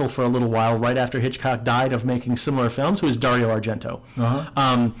mantle for a little while right after Hitchcock died of making similar films, who is Dario Argento.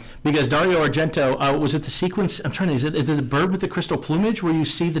 Because Dario Argento, was it the sequence, I'm trying to, is it the bird with the crystal plumage where you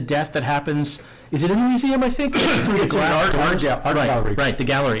see the death that happens, is it in the museum, I think? It's in the art gallery. Right, the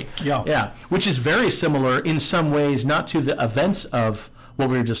gallery. Yeah. Which is very similar in some ways, not to the events of what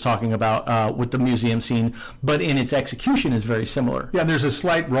we were just talking about with the museum scene, but in its execution is very similar. Yeah, and there's a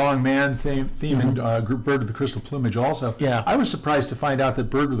slight wrong man theme in Bird with the Crystal Plumage also. Yeah. I was surprised to find out that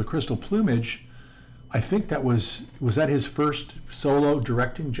Bird with the Crystal Plumage, I think that was that his first solo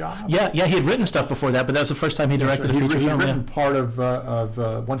directing job? Yeah, he had written stuff before that, but that was the first time he directed a feature film. He'd written part of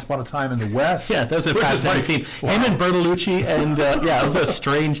Once Upon a Time in the West. Yeah, that was a fascinating team. Wow. Him and Bertolucci, and it was a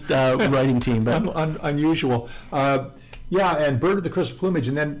strange writing team. But unusual. Yeah, and Bird with the Crystal Plumage,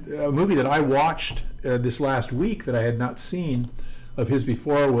 and then a movie that I watched this last week that I had not seen of his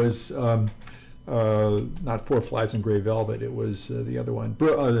before was not Four Flies in Grey Velvet. It was the other one.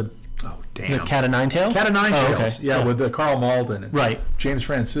 The Cat o' Nine Tails? Cat o' Nine Tails. Okay. Yeah, with Carl Malden and James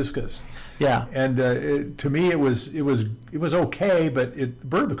Franciscus. Yeah, and to me it was okay, but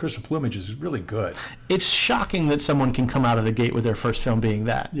Bird of the Crystal Plumage is really good. It's shocking that someone can come out of the gate with their first film being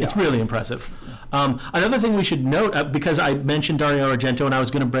that. Yeah. It's really impressive. Another thing we should note, because I mentioned Dario Argento and I was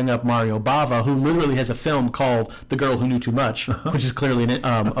going to bring up Mario Bava, who literally has a film called The Girl Who Knew Too Much, which is clearly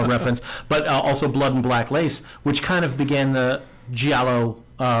a reference, but also Blood and Black Lace, which kind of began the Giallo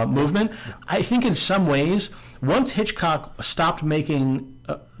movement. I think in some ways, once Hitchcock stopped making,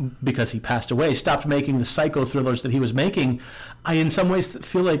 because he passed away, stopped making the psycho thrillers that he was making, I in some ways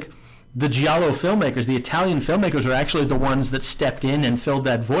feel like the Giallo filmmakers, the Italian filmmakers, were actually the ones that stepped in and filled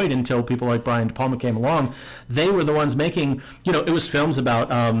that void until people like Brian De Palma came along. They were the ones making, it was films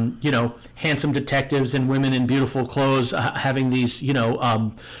about, handsome detectives and women in beautiful clothes having these,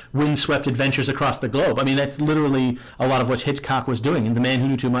 windswept adventures across the globe. I mean, that's literally a lot of what Hitchcock was doing. In The Man Who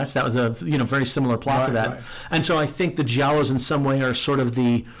Knew Too Much, that was a, very similar plot to that. Right. And so I think the Giallos in some way are sort of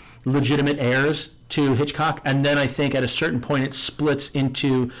the legitimate heirs to Hitchcock, and then I think at a certain point it splits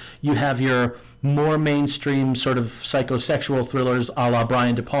into, you have your more mainstream sort of psychosexual thrillers a la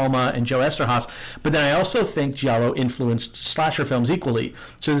Brian De Palma and Joe Esterhaas, but then I also think Giallo influenced slasher films equally.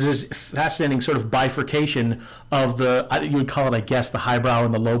 So there's this fascinating sort of bifurcation of you would call it, I guess, the highbrow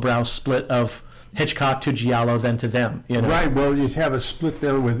and the lowbrow split of Hitchcock to Giallo, then to them. Right, well, you have a split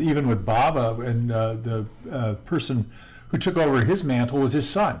there even with Bava, and the person who took over his mantle was his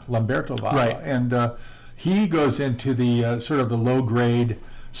son, Lamberto Bava. Right. And he goes into the sort of the low-grade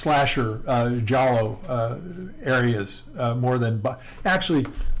slasher Giallo areas more than... Actually,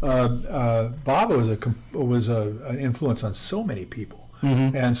 Bava was an influence on so many people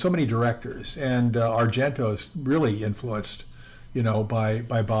and so many directors. And Argento is really influenced, by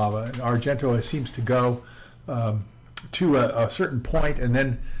Bava. And Argento seems to go to a certain point and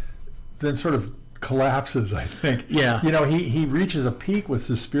then sort of collapses, I think. Yeah. He reaches a peak with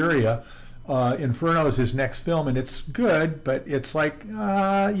Suspiria. Inferno is his next film, and it's good, but it's like,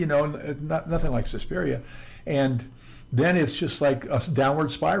 nothing like Suspiria. And then it's just like a downward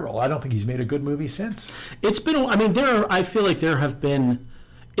spiral. I don't think he's made a good movie since. It's been, I feel like there have been,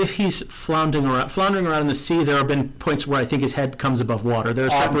 if he's floundering around in the sea, there have been points where I think his head comes above water. There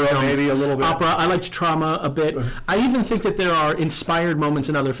are Opera, films, maybe a little bit. Opera. I liked Trauma a bit. I even think that there are inspired moments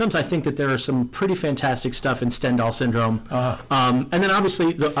in other films. I think that there are some pretty fantastic stuff in Stendhal Syndrome. And then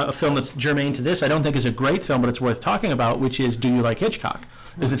obviously a film that's germane to this, I don't think is a great film, but it's worth talking about, which is Do You Like Hitchcock?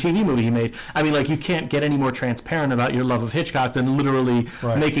 Is the TV movie he made. You can't get any more transparent about your love of Hitchcock than literally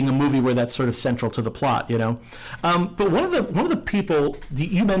making a movie where that's sort of central to the plot, But one of the people that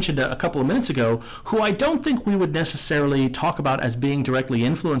you mentioned a couple of minutes ago, who I don't think we would necessarily talk about as being directly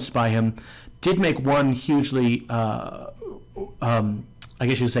influenced by him, did make one hugely I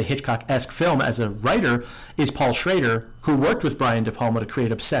guess you would say Hitchcock-esque film as a writer, is Paul Schrader, who worked with Brian De Palma to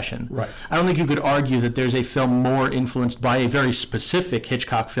create Obsession. Right. I don't think you could argue that there's a film more influenced by a very specific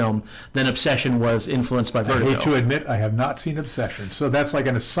Hitchcock film than Obsession was influenced by Vertigo. I hate to admit I have not seen Obsession, so that's like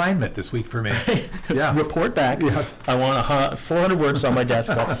an assignment this week for me. Yeah. Report back. Yes. I want 400 words on my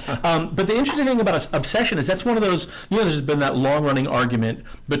desk. But the interesting thing about Obsession is that's one of those, there's been that long-running argument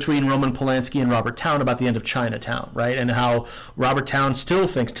between Roman Polanski and Robert Towne about the end of Chinatown, right? And how Robert Towne still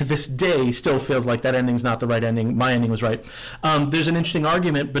thinks, to this day, still feels like that ending's not the right ending. My ending was right. There's an interesting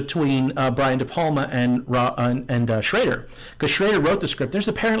argument between Brian De Palma and Schrader, because Schrader wrote the script. There's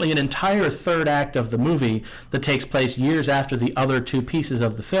apparently an entire third act of the movie that takes place years after the other two pieces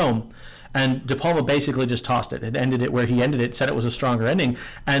of the film. And De Palma basically just tossed it. It ended it where he ended it, said it was a stronger ending,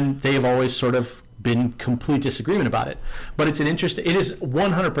 and they have always sort of been complete disagreement about it. But it is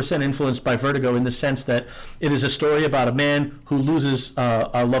 100% influenced by Vertigo in the sense that it is a story about a man who loses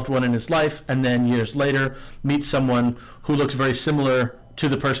a loved one in his life and then years later meets someone who looks very similar to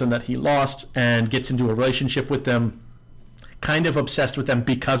the person that he lost and gets into a relationship with them, kind of obsessed with them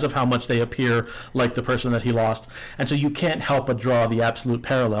because of how much they appear like the person that he lost. And so you can't help but draw the absolute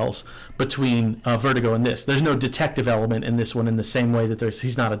parallels between Vertigo and this. There's no detective element in this one in the same way that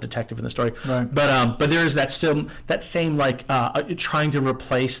he's not a detective in the story. Right. But there is that same like trying to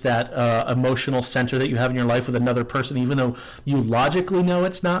replace that emotional center that you have in your life with another person, even though you logically know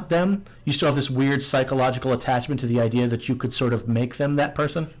it's not them. You still have this weird psychological attachment to the idea that you could sort of make them that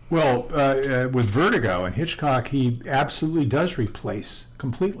person. Well, with Vertigo and Hitchcock, he absolutely does replace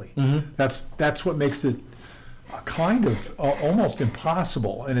completely. That's what makes it kind of almost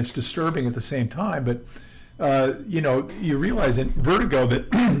impossible, and it's disturbing at the same time. But you realize in Vertigo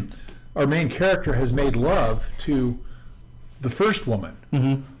that our main character has made love to the first woman.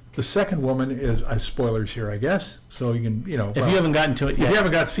 The second woman is spoilers here, I guess. So you can, if you haven't gotten to it yet. If you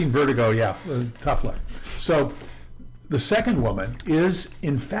haven't seen Vertigo, tough luck. So the second woman is,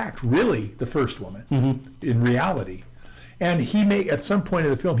 in fact, really the first woman in reality. And at some point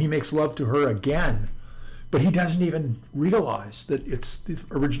in the film, he makes love to her again, but he doesn't even realize that it's the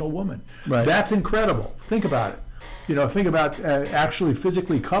original woman. Right. That's incredible. Think about it. Think about actually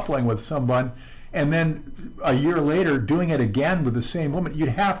physically coupling with someone, and then a year later doing it again with the same woman. You'd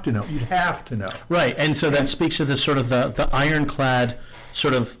have to know. Right, and so that speaks to the sort of the ironclad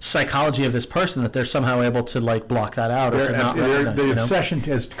sort of psychology of this person, that they're somehow able to like block that out or to not recognize, the obsession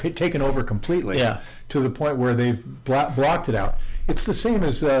has taken over completely to the point where they've blocked it out. It's the same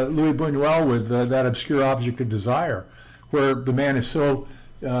as Louis Buñuel with that obscure object of desire, where the man is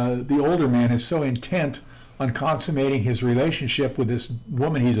the older man is so intent on consummating his relationship with this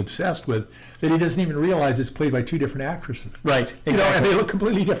woman he's obsessed with that he doesn't even realize it's played by two different actresses. Right, exactly. And they look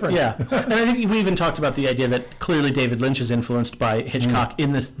completely different. Yeah, and I think we even talked about the idea that clearly David Lynch is influenced by Hitchcock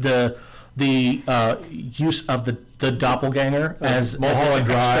in this the use of the doppelganger as an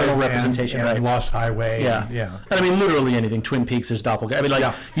external representation, and right? Lost Highway. Yeah. And I mean, literally anything. Twin Peaks is doppelganger. I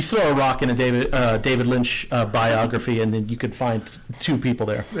mean, you throw a rock in a David Lynch biography, and then you could find two people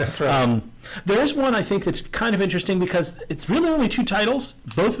there. That's right. There is one I think that's kind of interesting because it's really only two titles,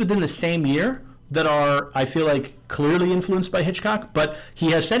 both within the same year, that are, I feel like, clearly influenced by Hitchcock, but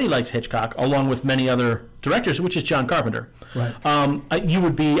he has said he likes Hitchcock, along with many other directors, which is John Carpenter. Right. You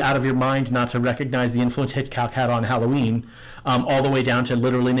would be out of your mind not to recognize the influence Hitchcock had on Halloween, all the way down to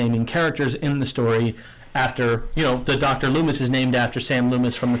literally naming characters in the story after, the Dr. Loomis is named after Sam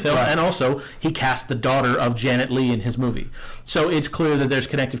Loomis from the film, and also he cast the daughter of Janet Leigh in his movie. So it's clear that there's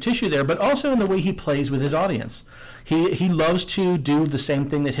connective tissue there, but also in the way he plays with his audience. He loves to do the same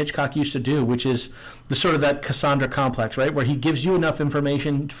thing that Hitchcock used to do, which is the sort of that Cassandra complex, right? Where he gives you enough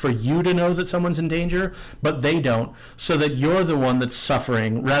information for you to know that someone's in danger, but they don't, so that you're the one that's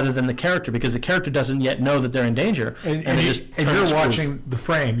suffering rather than the character, because the character doesn't yet know that they're in danger. And you're watching the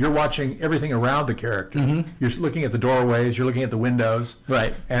frame. You're watching everything around the character. You're looking at the doorways. You're looking at the windows.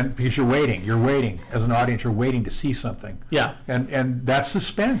 Right. And because you're waiting as an audience. You're waiting to see something. Yeah. And that's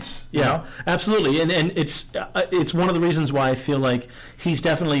suspense. Yeah, absolutely. And it's one of the reasons why I feel like he's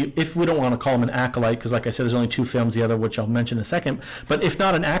definitely, if we don't want to call him an acolyte, because like I said, there's only two films, the other which I'll mention in a second, but if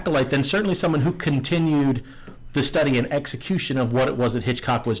not an acolyte, then certainly someone who continued the study and execution of what it was that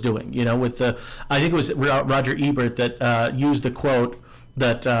Hitchcock was doing. I think it was Roger Ebert that used the quote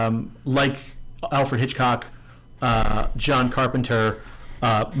that like Alfred Hitchcock, John Carpenter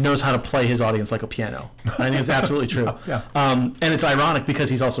knows how to play his audience like a piano. I think it's absolutely true. Yeah. And it's ironic because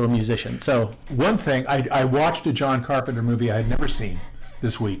he's also a musician. So one thing, I watched a John Carpenter movie I had never seen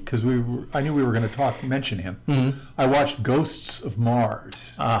this week because I knew we were going to mention him. I watched Ghosts of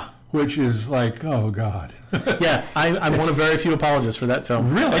Mars, which is like, oh God. Yeah, I'm one of very few apologists for that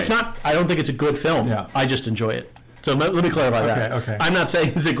film. Really? It's not. I don't think it's a good film. Yeah. I just enjoy it. So let me clarify that. Okay. I'm not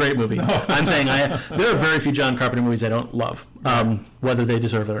saying it's a great movie. No. I'm saying there are very few John Carpenter movies I don't love, whether they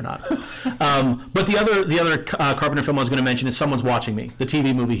deserve it or not. But the other Carpenter film I was going to mention is Someone's Watching Me, the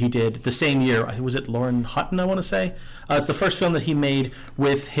TV movie he did the same year. Was it Lauren Hutton, I want to say? It's the first film that he made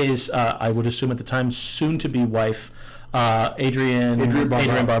with his, I would assume at the time, soon-to-be wife,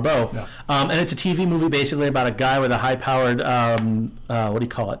 Adrienne Barbeau. Yeah. And it's a TV movie basically about a guy with a high-powered, what do you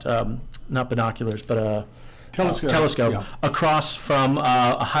call it? Not binoculars, but Telescope, yeah. across from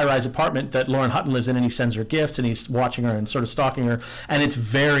a high-rise apartment that Lauren Hutton lives in, and he sends her gifts, and he's watching her and sort of stalking her, and it's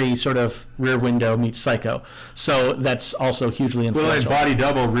very sort of Rear Window meets Psycho. So that's also hugely influential. Well, in Body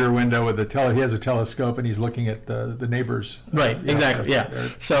Double, Rear Window with he has a telescope and he's looking at the neighbors. Right, exactly, yeah.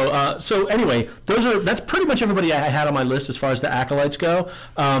 So anyway, that's pretty much everybody I had on my list as far as the acolytes go.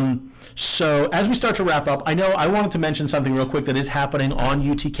 So as we start to wrap up, I wanted to mention something real quick that is happening on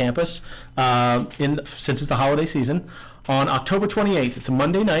UT campus since it's the holiday season. On October 28th, it's a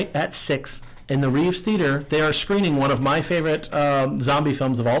Monday night at 6 in the Reeves Theater. They are screening one of my favorite zombie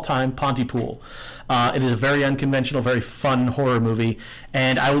films of all time, Pontypool. It is a very unconventional, very fun horror movie,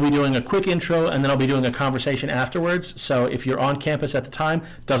 and I will be doing a quick intro, and then I'll be doing a conversation afterwards. So if you're on campus at the time,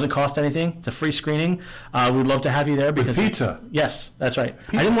 it doesn't cost anything. It's a free screening. We'd love to have you there. With pizza. Yes, that's right.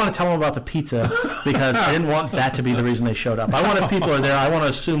 Pizza. I didn't want to tell them about the pizza because I didn't want that to be the reason they showed up. I want if people are there, I want to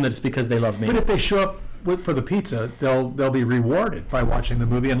assume that it's because they love me. But if they show up for the pizza, they'll be rewarded by watching the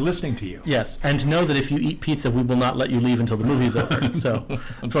movie and listening to you. Yes, and know that if you eat pizza, we will not let you leave until the movie's over. So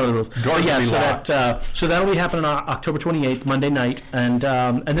that's one of the rules. So that'll be happening on October 28th, Monday night, and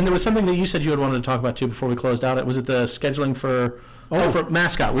then there was something that you said you had wanted to talk about too before we closed out. Was it the scheduling for? For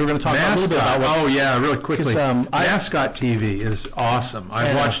Mascot. We were going to talk a little bit about what... really quickly. Mascot TV is awesome.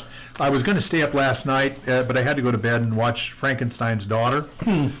 I was going to stay up last night, but I had to go to bed and watch Frankenstein's Daughter,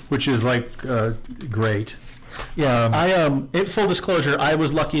 which is great. Yeah, full disclosure, I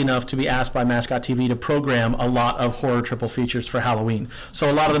was lucky enough to be asked by Mascot TV to program a lot of horror triple features for Halloween. So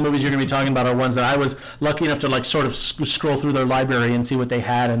a lot of the movies you're going to be talking about are ones that I was lucky enough to sort of scroll through their library and see what they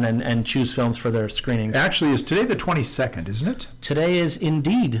had, and choose films for their screenings. Actually, is today the 22nd, isn't it? Today is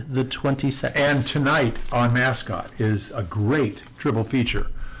indeed the 22nd. And tonight on Mascot is a great triple feature.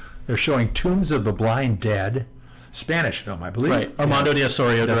 They're showing Tombs of the Blind Dead, Spanish film, I believe. Right, Armando de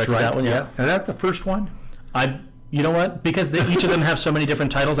Osorio directed that one. Yeah, and that's the first one. You know what? Because each of them have so many different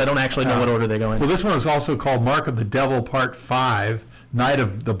titles, I don't actually know what order they go in. Well, this one is also called Mark of the Devil Part 5, Night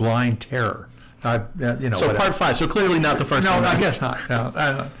of the Blind Terror. So Part 5, so clearly not the first one. No, I guess not.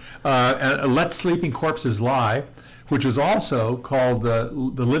 No. Let Sleeping Corpses Lie, which is also called The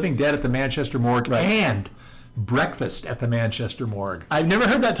Living Dead at the Manchester Morgue, and Breakfast at the Manchester Morgue. I've never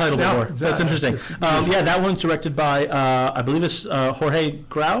heard that title before. That's interesting. That one's directed by, I believe it's Jorge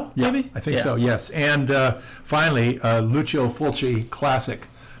Grau, maybe? I think so, yes. And finally, Lucio Fulci classic,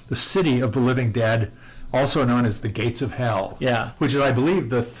 The City of the Living Dead, also known as The Gates of Hell, which is, I believe,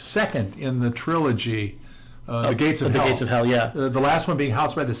 the second in the trilogy, The Gates of Hell. The Gates of Hell, yeah. The last one being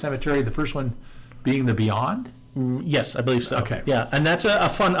House by the Cemetery, the first one being The Beyond. Yes, I believe so. Okay. Yeah, and that's a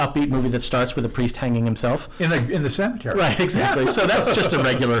fun, upbeat movie that starts with a priest hanging himself in the cemetery. Right, exactly. So that's just a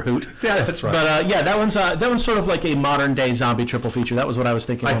regular hoot. Yeah, that's right. But that one's sort of like a modern day zombie triple feature. That was what I was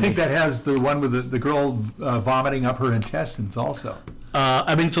thinking. I think that has the one with the girl vomiting up her intestines also.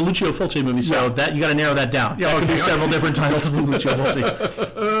 It's a Lucio Fulci movie, so that you got to narrow that down. Yeah, could be several different titles from Lucio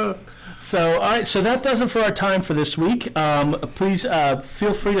Fulci. So, all right, so that does it for our time for this week. Please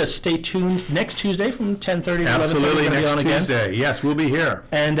feel free to stay tuned next Tuesday from 10:30 to 11:30. Absolutely, next Tuesday. Yes, we'll be here.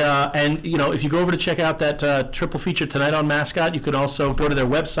 And if you go over to check out that triple feature tonight on Mascot, you could also go to their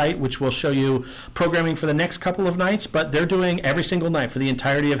website, which will show you programming for the next couple of nights. But they're doing every single night for the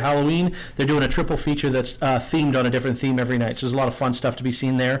entirety of Halloween. They're doing a triple feature that's themed on a different theme every night. So there's a lot of fun stuff to be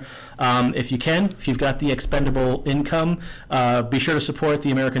seen there. If you've got the expendable income, be sure to support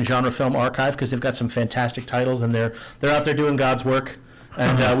the American Genre Film Archive, because they've got some fantastic titles, and they're out there doing God's work,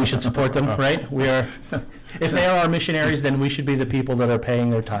 and we should support them, right? We are. If they are our missionaries, then we should be the people that are paying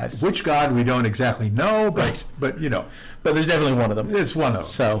their tithes. Which God we don't exactly know, but but there's definitely one of them. It's one of them.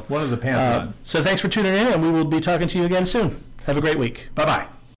 So one of the pantheon. So thanks for tuning in, and we will be talking to you again soon. Have a great week. Bye-bye.